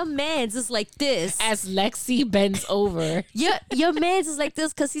and your man's is like this. As Lexi bends over. Your man's is like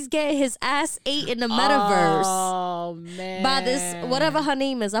this because he's getting his ass ate in the metaverse Oh man. by this whatever her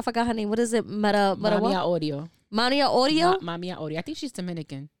name is. I forgot her name. What is it? Meta Mamia what? Audio. Mania Audio. Mamia Audio. I think she's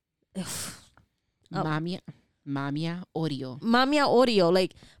Dominican. Mamia. Mamia Audio. Mamia Audio.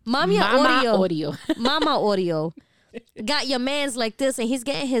 Like, Mamia Mama Audio. Audio. Mama Audio. Got your man's like this and he's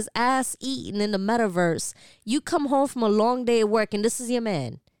getting his ass eaten in the metaverse. You come home from a long day at work and this is your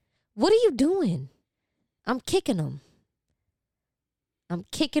man. What are you doing? I'm kicking him. I'm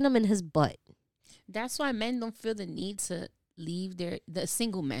kicking him in his butt. That's why men don't feel the need to leave the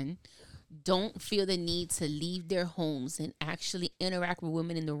single men don't feel the need to leave their homes and actually interact with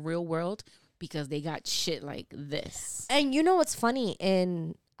women in the real world because they got shit like this. And you know what's funny?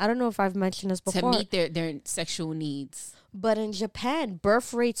 And I don't know if I've mentioned this before. To meet their sexual needs. But in Japan,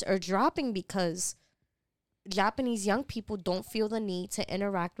 birth rates are dropping because Japanese young people don't feel the need to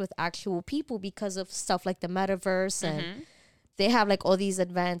interact with actual people because of stuff like the metaverse and they have like all these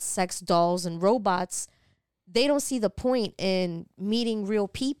advanced sex dolls and robots. They don't see the point in meeting real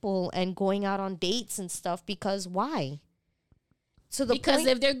people and going out on dates and stuff because why? Because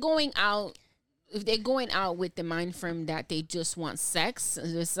if they're going out with the mind frame that they just want sex,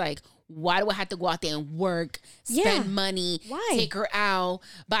 it's like, why do I have to go out there and work, spend money, take her out,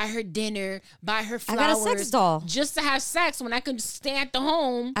 buy her dinner, buy her flowers? I got a sex doll just to have sex when I can just stay at the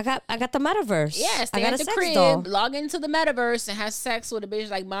home. I got the metaverse. Yeah, stay at the crib, doll. Log into the metaverse and have sex with a bitch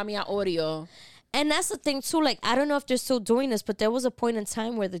like Mamia Audio. And that's the thing too. Like, I don't know if they're still doing this, but there was a point in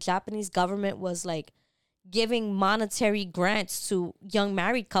time where the Japanese government was like giving monetary grants to young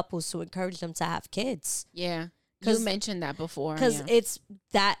married couples to encourage them to have kids. Yeah. You mentioned that before. Because it's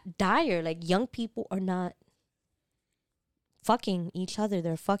that dire. Like, young people are not fucking each other.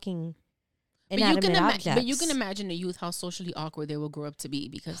 They're fucking inanimate objects. But you can imagine the youth, how socially awkward they will grow up to be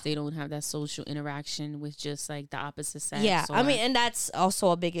because they don't have that social interaction with just, like, the opposite sex. Yeah. I mean, and that's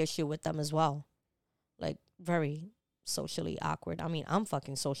also a big issue with them as well. Like, very socially awkward. I mean, I'm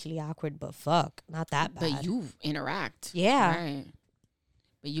fucking socially awkward, but fuck, not that bad. But you interact. Yeah. Right.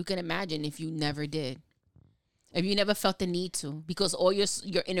 But you can imagine if you never did. If you never felt the need to, because all your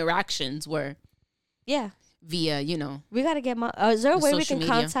interactions were, via, you know. We gotta get is there a way we can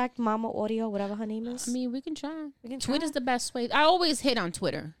media. Contact Mama Audio, whatever her name is? I mean, we can try. Twitter's the best way. I always hit on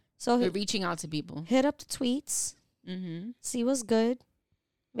Twitter. So we're reaching out to people. Hit up the tweets. See what's good.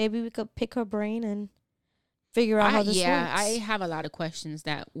 Maybe we could pick her brain and figure out how this works. I have a lot of questions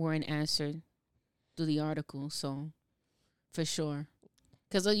that weren't answered through the article, so for sure.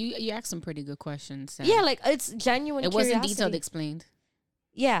 Because you asked some pretty good questions. Yeah, like, it's genuine curiosity. It wasn't detailed explained.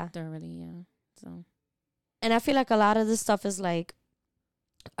 Yeah. Thoroughly, yeah. So. And I feel like a lot of this stuff is like,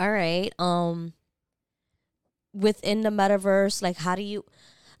 all right, within the metaverse, like, how do you,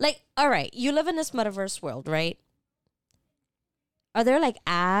 like, all right, you live in this metaverse world, right? Are there, like,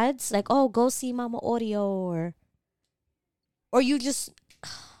 ads? Like, oh, go see Mama Audio, or you just,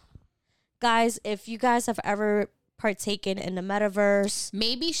 guys, if you guys have ever partaken in the metaverse.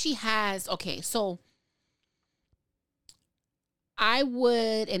 Maybe she has. Okay, so I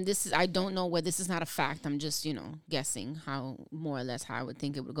would, and this is, I don't know where this is not a fact. I'm just, guessing how more or less how I would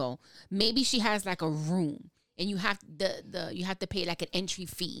think it would go. Maybe she has like a room and you have you have to pay like an entry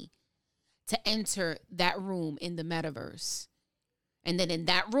fee to enter that room in the metaverse. And then in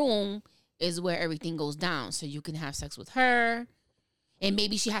that room is where everything goes down. So you can have sex with her. And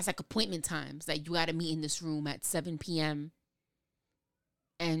maybe she has like appointment times. Like, you got to meet in this room at 7 p.m.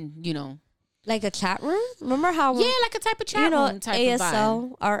 And, Like a chat room? Remember how... Yeah, like a type of chat room type ASL, of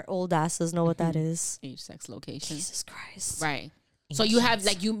vibe. Our old asses know what that is. Age, sex, location. Jesus Christ. Right. So you have,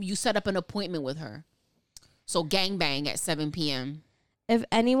 like, you set up an appointment with her. So gangbang at 7 p.m. If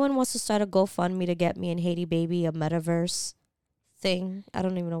anyone wants to start a GoFundMe to get me and Haiti Baby a metaverse thing, I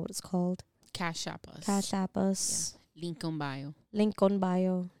don't even know what it's called. Cash App us. Cash App us. Yeah. Link on bio. Link on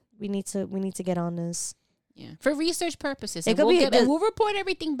bio. We need to get on this. Yeah, for research purposes. It And could we'll report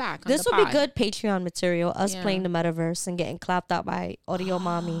everything back. This will be good Patreon material. Us playing the metaverse and getting clapped out by Audio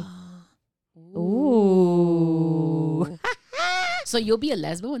Mommy. Ooh. So you'll be a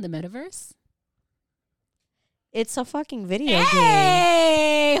lesbo in the metaverse? It's a fucking video game.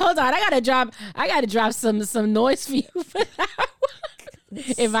 Hey, hold on. I gotta drop some noise for you for that one.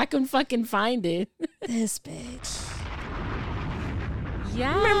 If I can fucking find it. This bitch.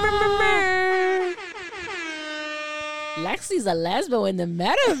 Yeah. Lexi's a lesbo in the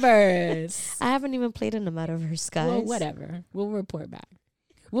metaverse. I haven't even played in the metaverse, guys. Well, whatever. We'll report back.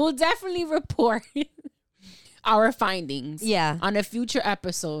 We'll definitely report our findings. Yeah. On a future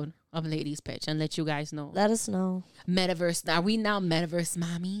episode of Ladies Pitch and let you guys know. Let us know. Metaverse. Are we now metaverse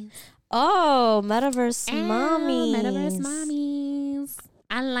mommies? Oh, metaverse mommies. Metaverse mommies.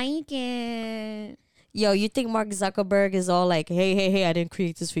 I like it. Yo, you think Mark Zuckerberg is all like, hey, I didn't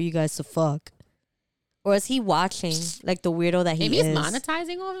create this for you guys to fuck? Or is he watching like the weirdo that he Maybe is? he's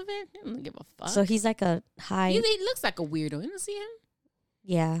monetizing off of it. I don't give a fuck. So he's like a high. he looks like a weirdo. You don't see him?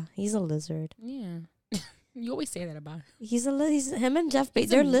 Yeah, he's a lizard. Yeah. You always say that about him. He's him and Jeff Bezos.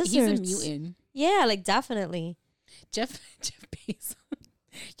 They're lizards. He's a mutant. Yeah, like definitely. Jeff Bezos.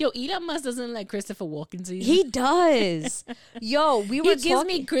 Yo, Elon Musk doesn't look like Christopher Walken to you. He does. Yo, we were He gives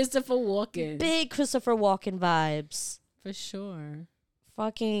me Christopher Walken. big Christopher Walken vibes. For sure.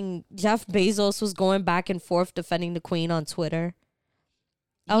 Fucking Jeff Bezos was going back and forth defending the queen on Twitter.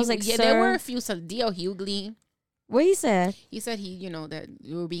 I was like, yeah, sir, there were a few. So D.L. Hughley, what he said? he said that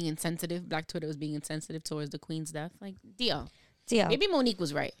you were being insensitive. Black Twitter was being insensitive towards the queen's death. Like, D.L. Yeah, Maybe Monique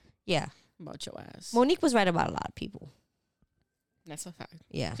was right yeah. about your ass. Monique was right about a lot of people. That's a fact.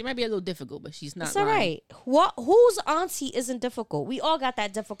 Yeah, She might be a little difficult, but she's not. it's all lying. right. Whose auntie isn't difficult? We all got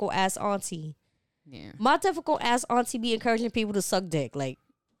that difficult ass auntie. Yeah. My difficult ass auntie be encouraging people to suck dick. Like,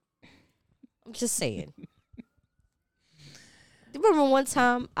 I'm just saying. Remember one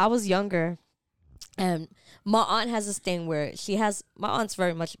time I was younger, and my aunt has this thing where my aunt's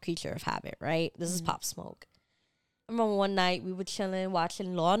very much a creature of habit, right? This is Pop Smoke. I remember one night we were chilling,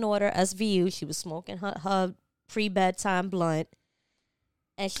 watching Law and Order SVU. She was smoking her pre-bedtime blunt.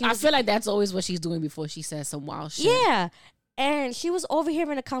 And I feel like that's always what she's doing before she says some wild shit. yeah. And she was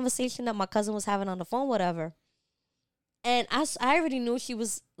overhearing a conversation that my cousin was having on the phone, whatever. And I already knew she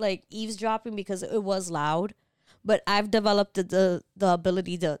was like eavesdropping because it was loud. But I've developed the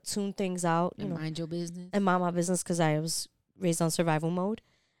ability to tune things out, you And know, mind your business. and mind my business because I was raised on survival mode.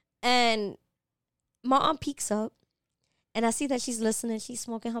 And my aunt peeks up, and I see that she's listening. She's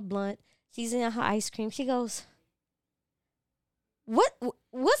smoking her blunt. She's eating her ice cream. She goes,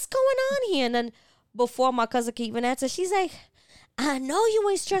 what's going on here? And then before my cousin can even answer, she's like, I know you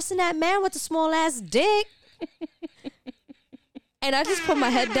ain't stressing that man with the small ass dick. And I just put my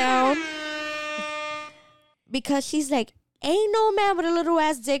head down because she's like, ain't no man with a little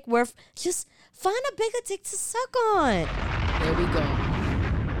ass dick worth, just find a bigger dick to suck on. There we go.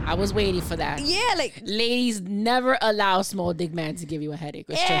 I was waiting for that. Yeah, like, Ladies, never allow small dick man to give you a headache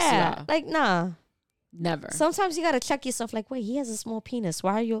or stress you yeah, out. like, nah. Never. Sometimes you gotta check yourself, like, wait, he has a small penis.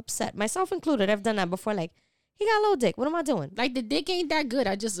 Why are you upset? Myself included, I've done that before. Like, he got a little dick. What am I doing? Like, the dick ain't that good.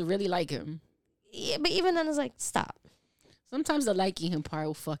 I just really like him. Yeah, but even then, it's like, stop. Sometimes the liking him part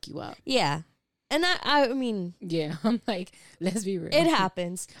will fuck you up. Yeah. And I mean, Yeah. I'm like, let's be real. it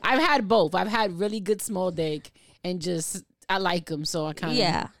happens. I've had both. I've had really good small dick and just, I like him. So I kind of.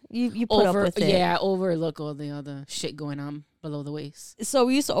 Yeah. You put up with it. Yeah, I overlook all the other shit going on below the waist. So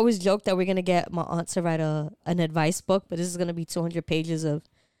we used to always joke that we're going to get my aunt to write an advice book, but this is going to be 200 pages of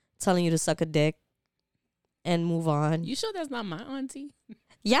telling you to suck a dick and move on. You sure that's not my auntie?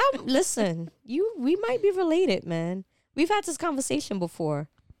 Yeah, listen, we might be related, man. We've had this conversation before.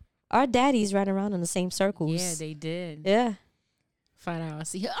 Our daddies ran around in the same circles. Yeah, they did. Yeah. Find out.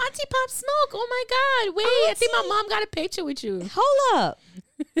 See, Auntie Pop Smoke. Oh my God. Wait, I think my mom got a picture with you. Hold up.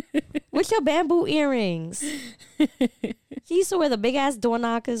 With your bamboo earrings. She used to wear the big ass door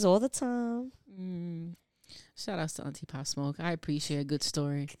knockers all the time. Shout out to Auntie Pop Smoke. I appreciate a good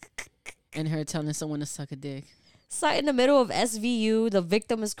story. And her telling someone to suck a dick. So in the middle of SVU, the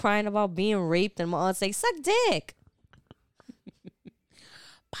victim is crying about being raped, and my aunt say, suck dick.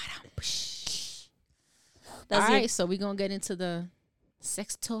 All That's right, it. so we're going to get into the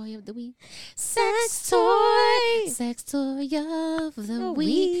sex toy of the week. Sex toy. Sex toy of the The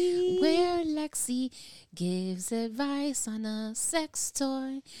week. week. Where Lexi gives advice on a sex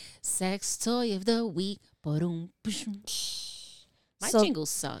toy. Sex toy of the week. Ba-dum, ba-shum. My So- jingles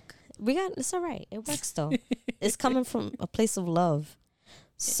suck. It's all right. It works though. It's coming from a place of love.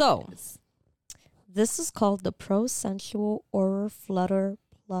 So this is called the Pro Sensual Aura Flutter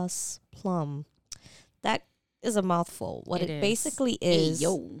Plus Plum. That is a mouthful. What it is. basically Hey, is,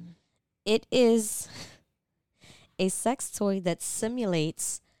 yo. it is a sex toy that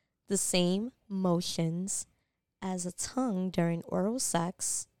simulates the same motions as a tongue during oral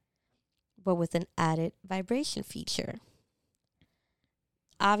sex, but with an added vibration feature.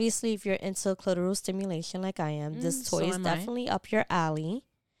 Obviously, if you're into clitoral stimulation like I am, this so toy is am I. definitely up your alley.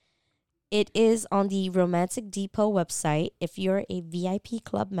 It is on the Romantic Depot website. If you're a VIP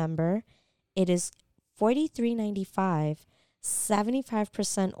club member, it is $43.95,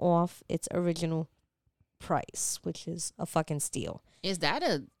 75% off its original price, which is a fucking steal. Is that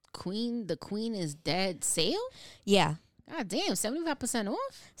a queen? The queen is dead sale? Yeah, God damn, 75%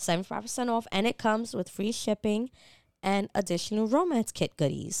 off? 75% off, and it comes with free shipping and additional romance kit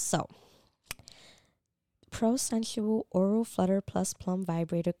goodies. So, Pro Sensual Oral Flutter Plus Plum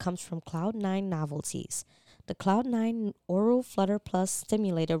Vibrator comes from Cloud9 Novelties. The Cloud9 Oral Flutter Plus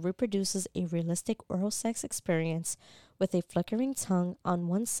stimulator reproduces a realistic oral sex experience with a flickering tongue on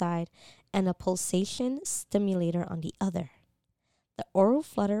one side and a pulsation stimulator on the other. The Oral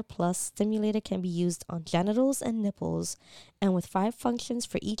Flutter Plus stimulator can be used on genitals and nipples, and with 5 functions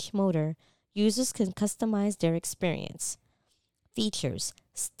for each motor, users can customize their experience. Features: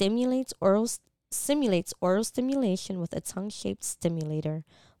 simulates oral stimulation with a tongue-shaped stimulator,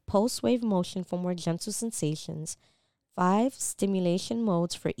 pulse wave motion for more gentle sensations, 5 stimulation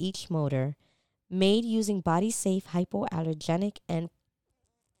modes for each motor, made using body-safe, hypoallergenic, and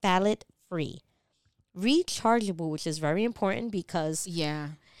phthalate-free. Rechargeable, which is very important because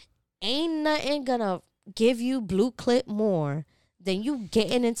ain't nothing gonna give you blue clit more than you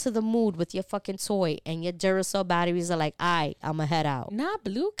getting into the mood with your fucking toy and your Duracell batteries are like, I'ma head out. Not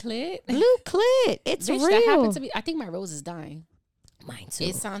blue clit. Blue clit. It's Bitch, real. that happened to me. I think my rose is dying. Mine too.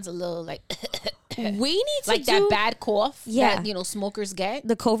 It sounds a little like We need to like do that bad cough Yeah. that smokers get.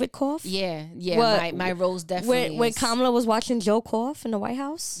 the COVID cough. Yeah. What- My rose definitely When is. Kamala was watching Joe cough in the White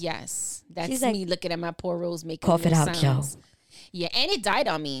House. Yes, that's She's me like, looking at my poor rose making "Cough it little out, sounds. Yeah, and it died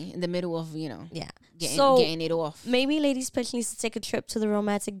on me in the middle of Yeah. getting it off. Maybe Ladies Pitch needs to take a trip to the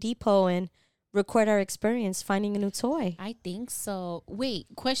Romantic Depot and record our experience finding a new toy. I think so. Wait,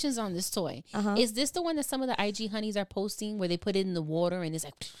 questions on this toy. Uh-huh. Is this the one that some of the IG honeys are posting where they put it in the water and it's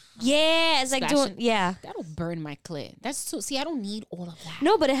like Yeah, it's like Splashing. doing, yeah. that'll burn my clit. That's too. See, I don't need all of that.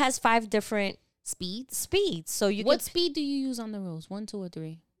 No, but it has 5 different Speeds. speeds. So you What can, speed do you use on the rose? 1, 2, or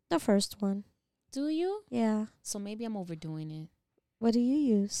 3? the first one. Do you? Yeah. So maybe I'm overdoing it. What do you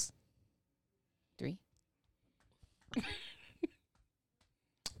use? 3.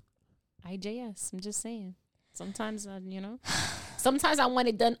 IJS. I'm just saying. Sometimes, sometimes I want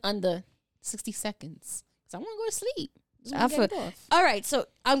it done under 60 seconds. Because I want to go to sleep. Just wanna I get feel- it off. All right, so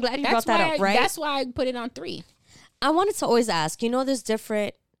I'm glad you That's brought that why up, right? That's why I put it on 3. I wanted to always ask, there's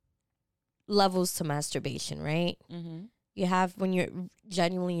different levels to masturbation, right? Mm-hmm. You have when you're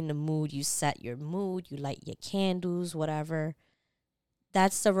genuinely in the mood, you set your mood, you light your candles, whatever.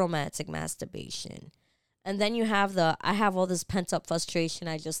 That's the romantic masturbation. And then you have I have all this pent up frustration,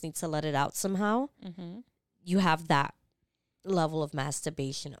 I just need to let it out somehow. Mm-hmm. You have that level of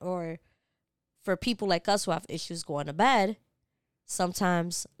masturbation. Or for people like us who have issues going to bed,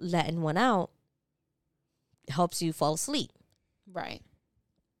 sometimes letting one out helps you fall asleep. Right.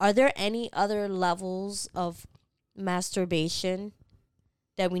 Are there any other levels of masturbation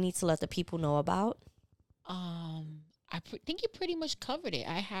that we need to let the people know about? I think you pretty much covered it.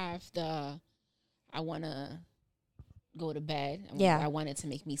 I have I want to go to bed. Yeah. I want it to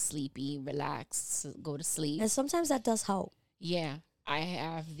make me sleepy, relax, go to sleep. And sometimes that does help. Yeah. I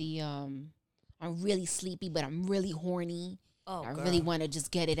have I'm really sleepy, but I'm really horny. Oh, I really want to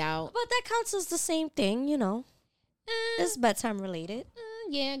just get it out. But that counts as the same thing, It's bedtime related.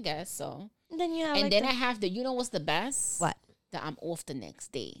 Yeah, I guess so. And then you have And like then I have what's the best? what? That I'm off the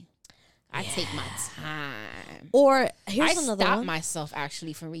next day. I take my time. Or here's I another stop one. myself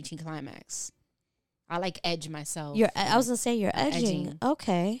actually from reaching climax. I like edge myself. I was gonna say you're edging. Edging.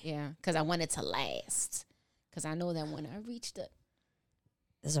 Okay. Yeah, because I want it to last. Because I know that when I reach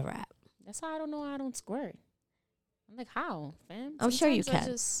It's a wrap. that's how I don't know I don't squirt. I'm like, how, fam? I'm sure you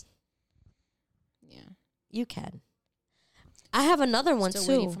Sometimes I can. Yeah. You can. I have another one Still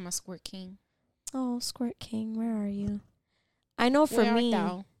too. waiting for my squirt king. Oh, Squirt King, where are you? I know for Where art me,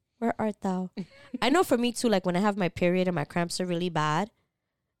 thou? where art thou? I know for me too, like when I have my period and my cramps are really bad,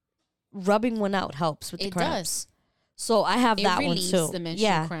 rubbing one out helps with the It cramps. does. So I have It that one relieves too. the menstrual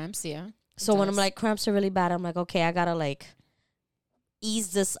Yeah. cramps, yeah. It So when I'm does. like cramps are really bad, I'm like, okay, I gotta like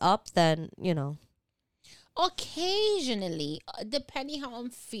ease this up. Then occasionally, depending how I'm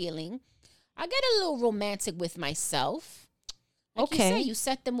feeling, I get a little romantic with myself. Like Okay. you say, you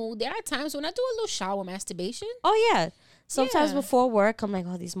set the mood. There are times when I do a little shower masturbation. Oh yeah. Sometimes Yeah. before work, I'm like,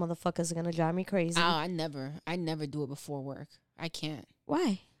 oh, these motherfuckers are gonna drive me crazy. Oh, I never do it before work. I can't.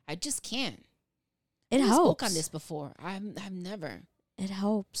 Why? I just can't. It We helps. spoke on this before. I've never. It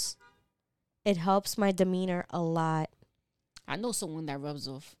helps. It helps my demeanor a lot. I know someone that rubs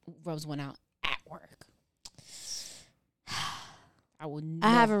one out at work. I will.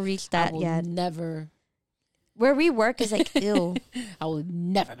 I haven't reached that I will yet. Never. Where we work is like, ew. I will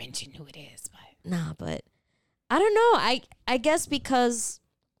never mention who it is, but Nah, but I don't know. I guess because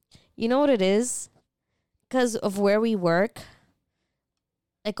you know what it is? Because of where we work,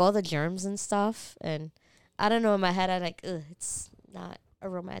 like all the germs and stuff. And I don't know, in my head, I like, ugh, it's not a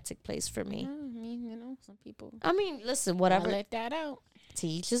romantic place for me. yeah, I mean, some people I mean, listen, whatever. let that out. To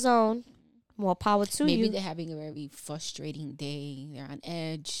each his own. More power to Maybe you. they're having a very frustrating day. They're on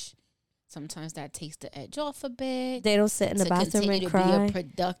edge. Sometimes that takes the edge off a bit. They don't sit in the to bathroom continue and to cry. be a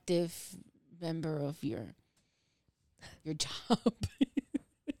productive member of your job.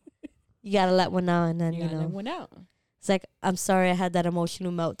 You gotta let one out, and then you gotta let know one out. it's like, I'm sorry, I had that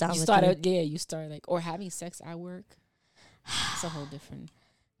emotional meltdown. You with started, you. you started like, or having sex at work. It's a whole different.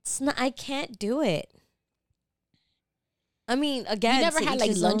 It's not. I can't do it. I mean, again, You never to had each like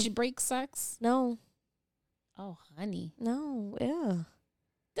his lunch own. break sex? No, Oh, honey. no, yeah.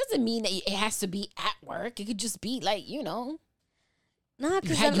 Doesn't mean that it has to be at work. It could just be like, Nah, you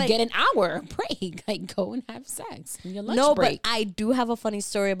because had like, get an hour break. Like, go and have sex in your lunch no, break. but I do have a funny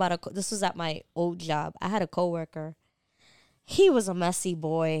story about this was at my old job. I had a coworker. He was a messy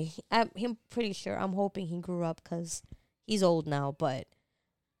boy. I'm pretty sure. I'm hoping he grew up because he's old now. But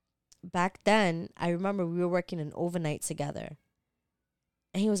back then, I remember we were working an overnight together,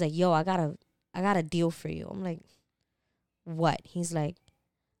 and he was like, "Yo, I got a deal for you." I'm like, "What?" He's like,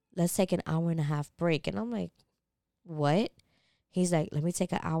 "Let's take an hour and a half break," and I'm like, "What?" He's like, "Let me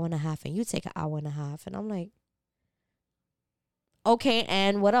take an hour and a half, and you take an hour and a half," and I'm like, "Okay,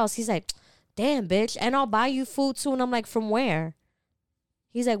 and what else?" He's like, "Damn, bitch, and I'll buy you food too," and I'm like, "From where?"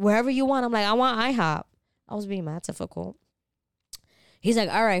 He's like, "Wherever you want." I'm like, "I want IHOP." I was being mad difficult. He's like,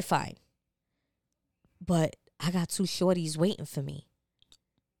 "All right, fine, but I got two shorties waiting for me."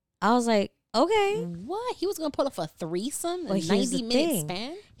 I was like, "Okay." What? He was going to pull off a threesome But in here's 90 the minute thing.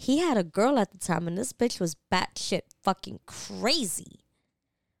 span? He had a girl at the time, and this bitch was batshit fucking crazy.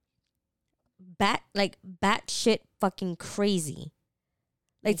 Batshit fucking crazy.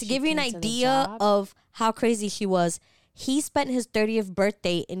 Like, Did to she give you an cancel the idea job? of how crazy she was, he spent his 30th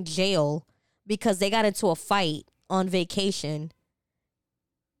birthday in jail because they got into a fight on vacation.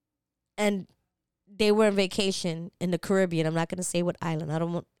 And they were on vacation in the Caribbean. I'm not going to say what island. I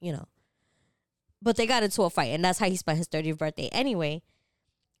don't want, But they got into a fight, and that's how he spent his 30th birthday. Anyway,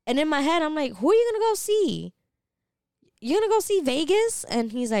 and in my head, I'm like, who are you going to go see? You're going to go see Vegas?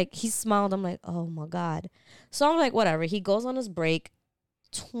 And he's like, he smiled. I'm like, oh, my God. So I'm like, whatever. He goes on his break.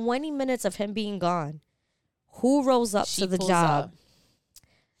 20 minutes of him being gone. Who rolls up She to the pulls job? up.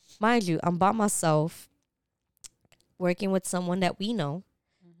 Mind you, I'm by myself, working with someone that we know.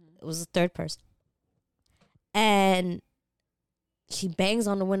 It was a third person. And she bangs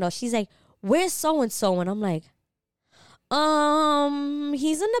on the window. She's like, "Where's so-and-so?" And I'm like,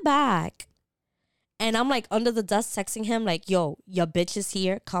 he's in the back. And I'm like under the desk texting him like, "Yo, your bitch is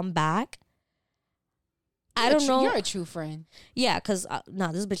here. Come back." I don't know. You're a true friend. Yeah, because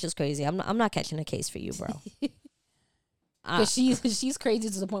this bitch is crazy. I'm not catching a case for you, bro. Because she's crazy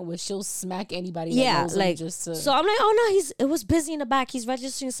to the point where she'll smack anybody. Yeah, that knows him like, just to, so I'm like, "Oh no, it was busy in the back. He's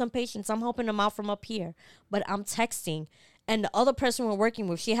registering some patients. I'm helping him out from up here." But I'm texting, and the other person we're working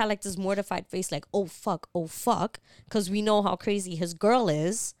with, she had like this mortified face, like, oh fuck, because we know how crazy his girl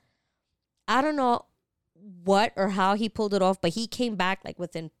is. I don't know what or how he pulled it off, but he came back like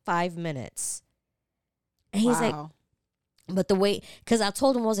within 5 minutes, and he's like, wow. but the way, because I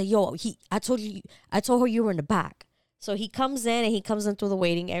told him, I was like, "Yo, I told her you were in the back." So he comes in, and he comes in through the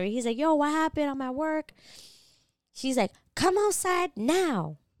waiting area. He's like, "Yo, what happened? I'm at work." She's like, "Come outside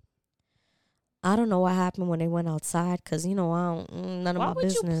now." I don't know what happened when they went outside, because, I don't, none of Why my would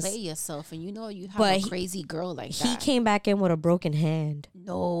business. you play yourself and you know you have But a crazy girl like He that? came back in with a broken hand.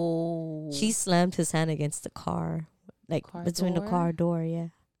 No. She slammed his hand against the car, like Car between the door? car door, yeah.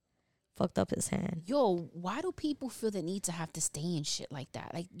 Fucked up his hand. Yo, why do people feel the need to have to stay in shit like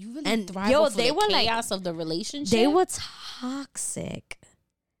that? Like, you really And, thrive yo, off of they the were, like- chaos of the relationship? They were toxic.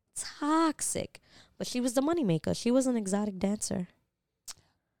 But she was the moneymaker. She was an exotic dancer.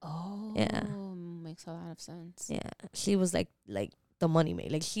 Oh, Yeah. makes a lot of sense. Yeah, she was like the money maker.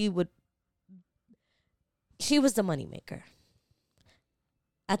 Like she was the money maker.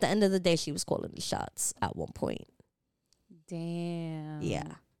 At the end of the day, she was calling the shots at one point. Damn.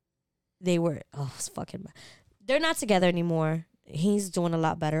 Yeah, they were. Oh, it's fucking bad. They're not together anymore. He's doing a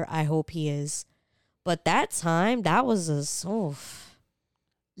lot better. I hope he is. But that time, that was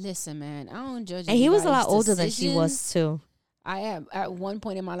Listen, man, I don't judge. and he was a lot anybody's older than she decisions. was too. I am at one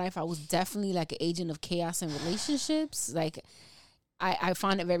point in my life, I was definitely like an agent of chaos in relationships. Like, I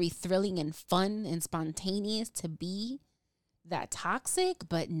found it very thrilling and fun and spontaneous to be that toxic.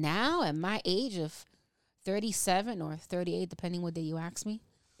 But now, at my age of 37 or 38, depending what day you ask me,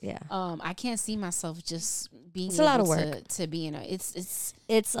 Yeah, I can't see myself just being It's a lot of able work. to be in a. It's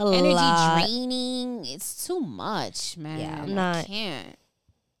it's a energy lot. draining. It's too much, man. Yeah, I'm not-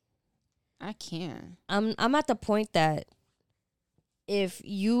 I can't. I'm at the point that if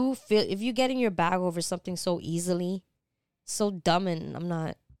you get in your bag over something so easily, so dumb, and I'm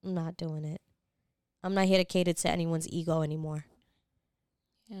not doing it. I'm not here to cater to anyone's ego anymore.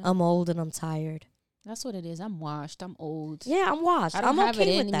 Yeah. I'm old and I'm tired. That's what it is. I'm washed. I'm old. Yeah, I'm washed. I don't I'm have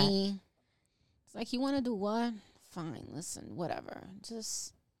okay it with in that. me. It's like, you want to do what? Fine. Listen, whatever.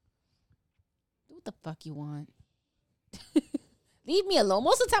 Just do what the fuck you want. Leave me alone.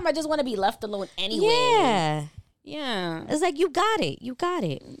 Most of the time, I just want to be left alone anyway. Yeah. Yeah. It's like, you got it. You got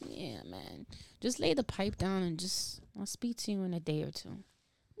it. Yeah, man. Just lay the pipe down and I'll speak to you in a day or two.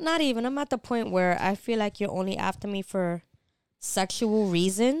 Not even. I'm at the point where I feel like you're only after me for sexual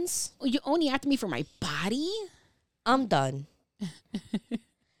reasons. Oh, you're only after me for my body? I'm done.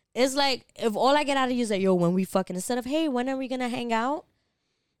 It's like, if all I get out of you is like, yo, when we fucking, instead of, hey, when are we gonna hang out?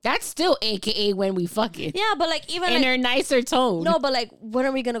 That's still AKA when we fucking. Yeah, but like, even In like, her nicer tone. no, but like, when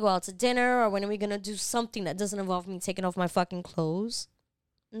are we gonna go out to dinner, or when are we gonna do something that doesn't involve me taking off my fucking clothes?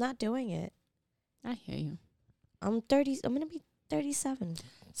 I'm not doing it. I hear you. I'm 30. I'm gonna be 37.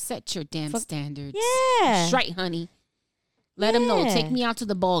 Set your damn standards. Yeah. Straight, honey. Let them know. Yeah. Take me out to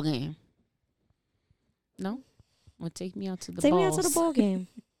the ball game. No? Or take me out to the Take balls. me out to the ball game.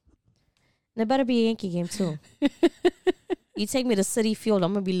 And it better be a Yankee game too. You take me to City Field,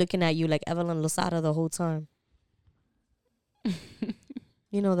 I'm gonna be looking at you like Evelyn Losada the whole time.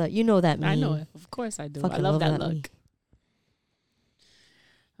 You know that. You know that meme. I know it. Of course I do. Fucking I love that meme. look.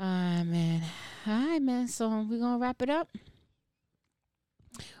 Man. All right, man. So we gonna wrap it up.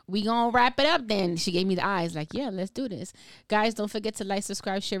 We gonna wrap it up then. She gave me the eyes like, yeah, let's do this. Guys, don't forget to like,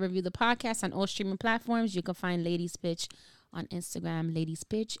 subscribe, share, review the podcast on all streaming platforms. You can find Ladies Pitch on Instagram, Ladies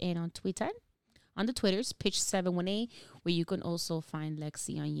Pitch, and on Twitter. On the Twitters, Pitch718, where you can also find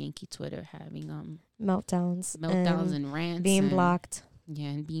Lexi on Yankee Twitter having Meltdowns and rants. being and- blocked. Yeah,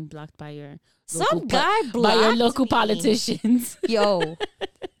 and being blocked by your Some guy by your blocked local me. politicians. Yo,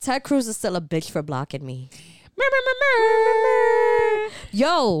 Ted Cruz is still a bitch for blocking me.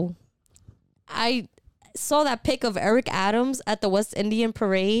 Yo, I saw that pic of Eric Adams at the West Indian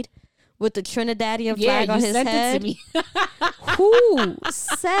parade with the Trinidadian flag on his sent head. it to me. Who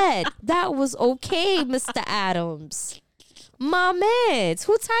said that was okay, Mr. Adams? My mans,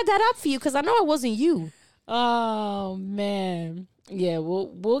 who tied that up for you? Because I know it wasn't you. Oh man. Yeah,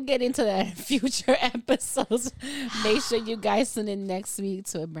 we'll get into that in future episodes. Make sure you guys tune in next week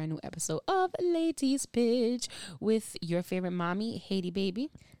to a brand new episode of Ladies Pitch with your favorite mommy, Haiti Baby.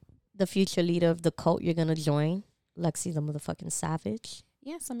 The future leader of the cult you're going to join, Lexi the motherfucking Savage.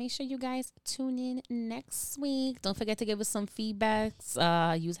 Yeah, so make sure you guys tune in next week. Don't forget to give us some feedbacks.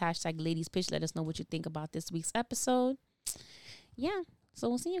 Use hashtag Ladies Pitch. Let us know what you think about this week's episode. Yeah, so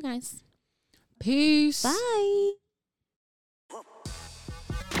we'll see you guys. Peace. Bye.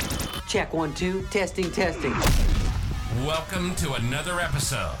 Check 1 2. Testing. Welcome to another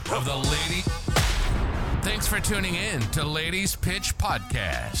episode of the Lady. Thanks for tuning in to Ladies Pitch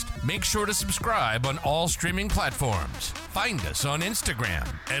Podcast. Make sure to subscribe on all streaming platforms. Find us on Instagram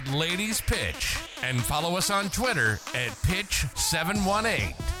at Ladies Pitch and follow us on Twitter at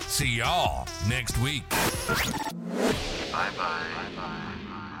Pitch718. See y'all next week. Bye-bye.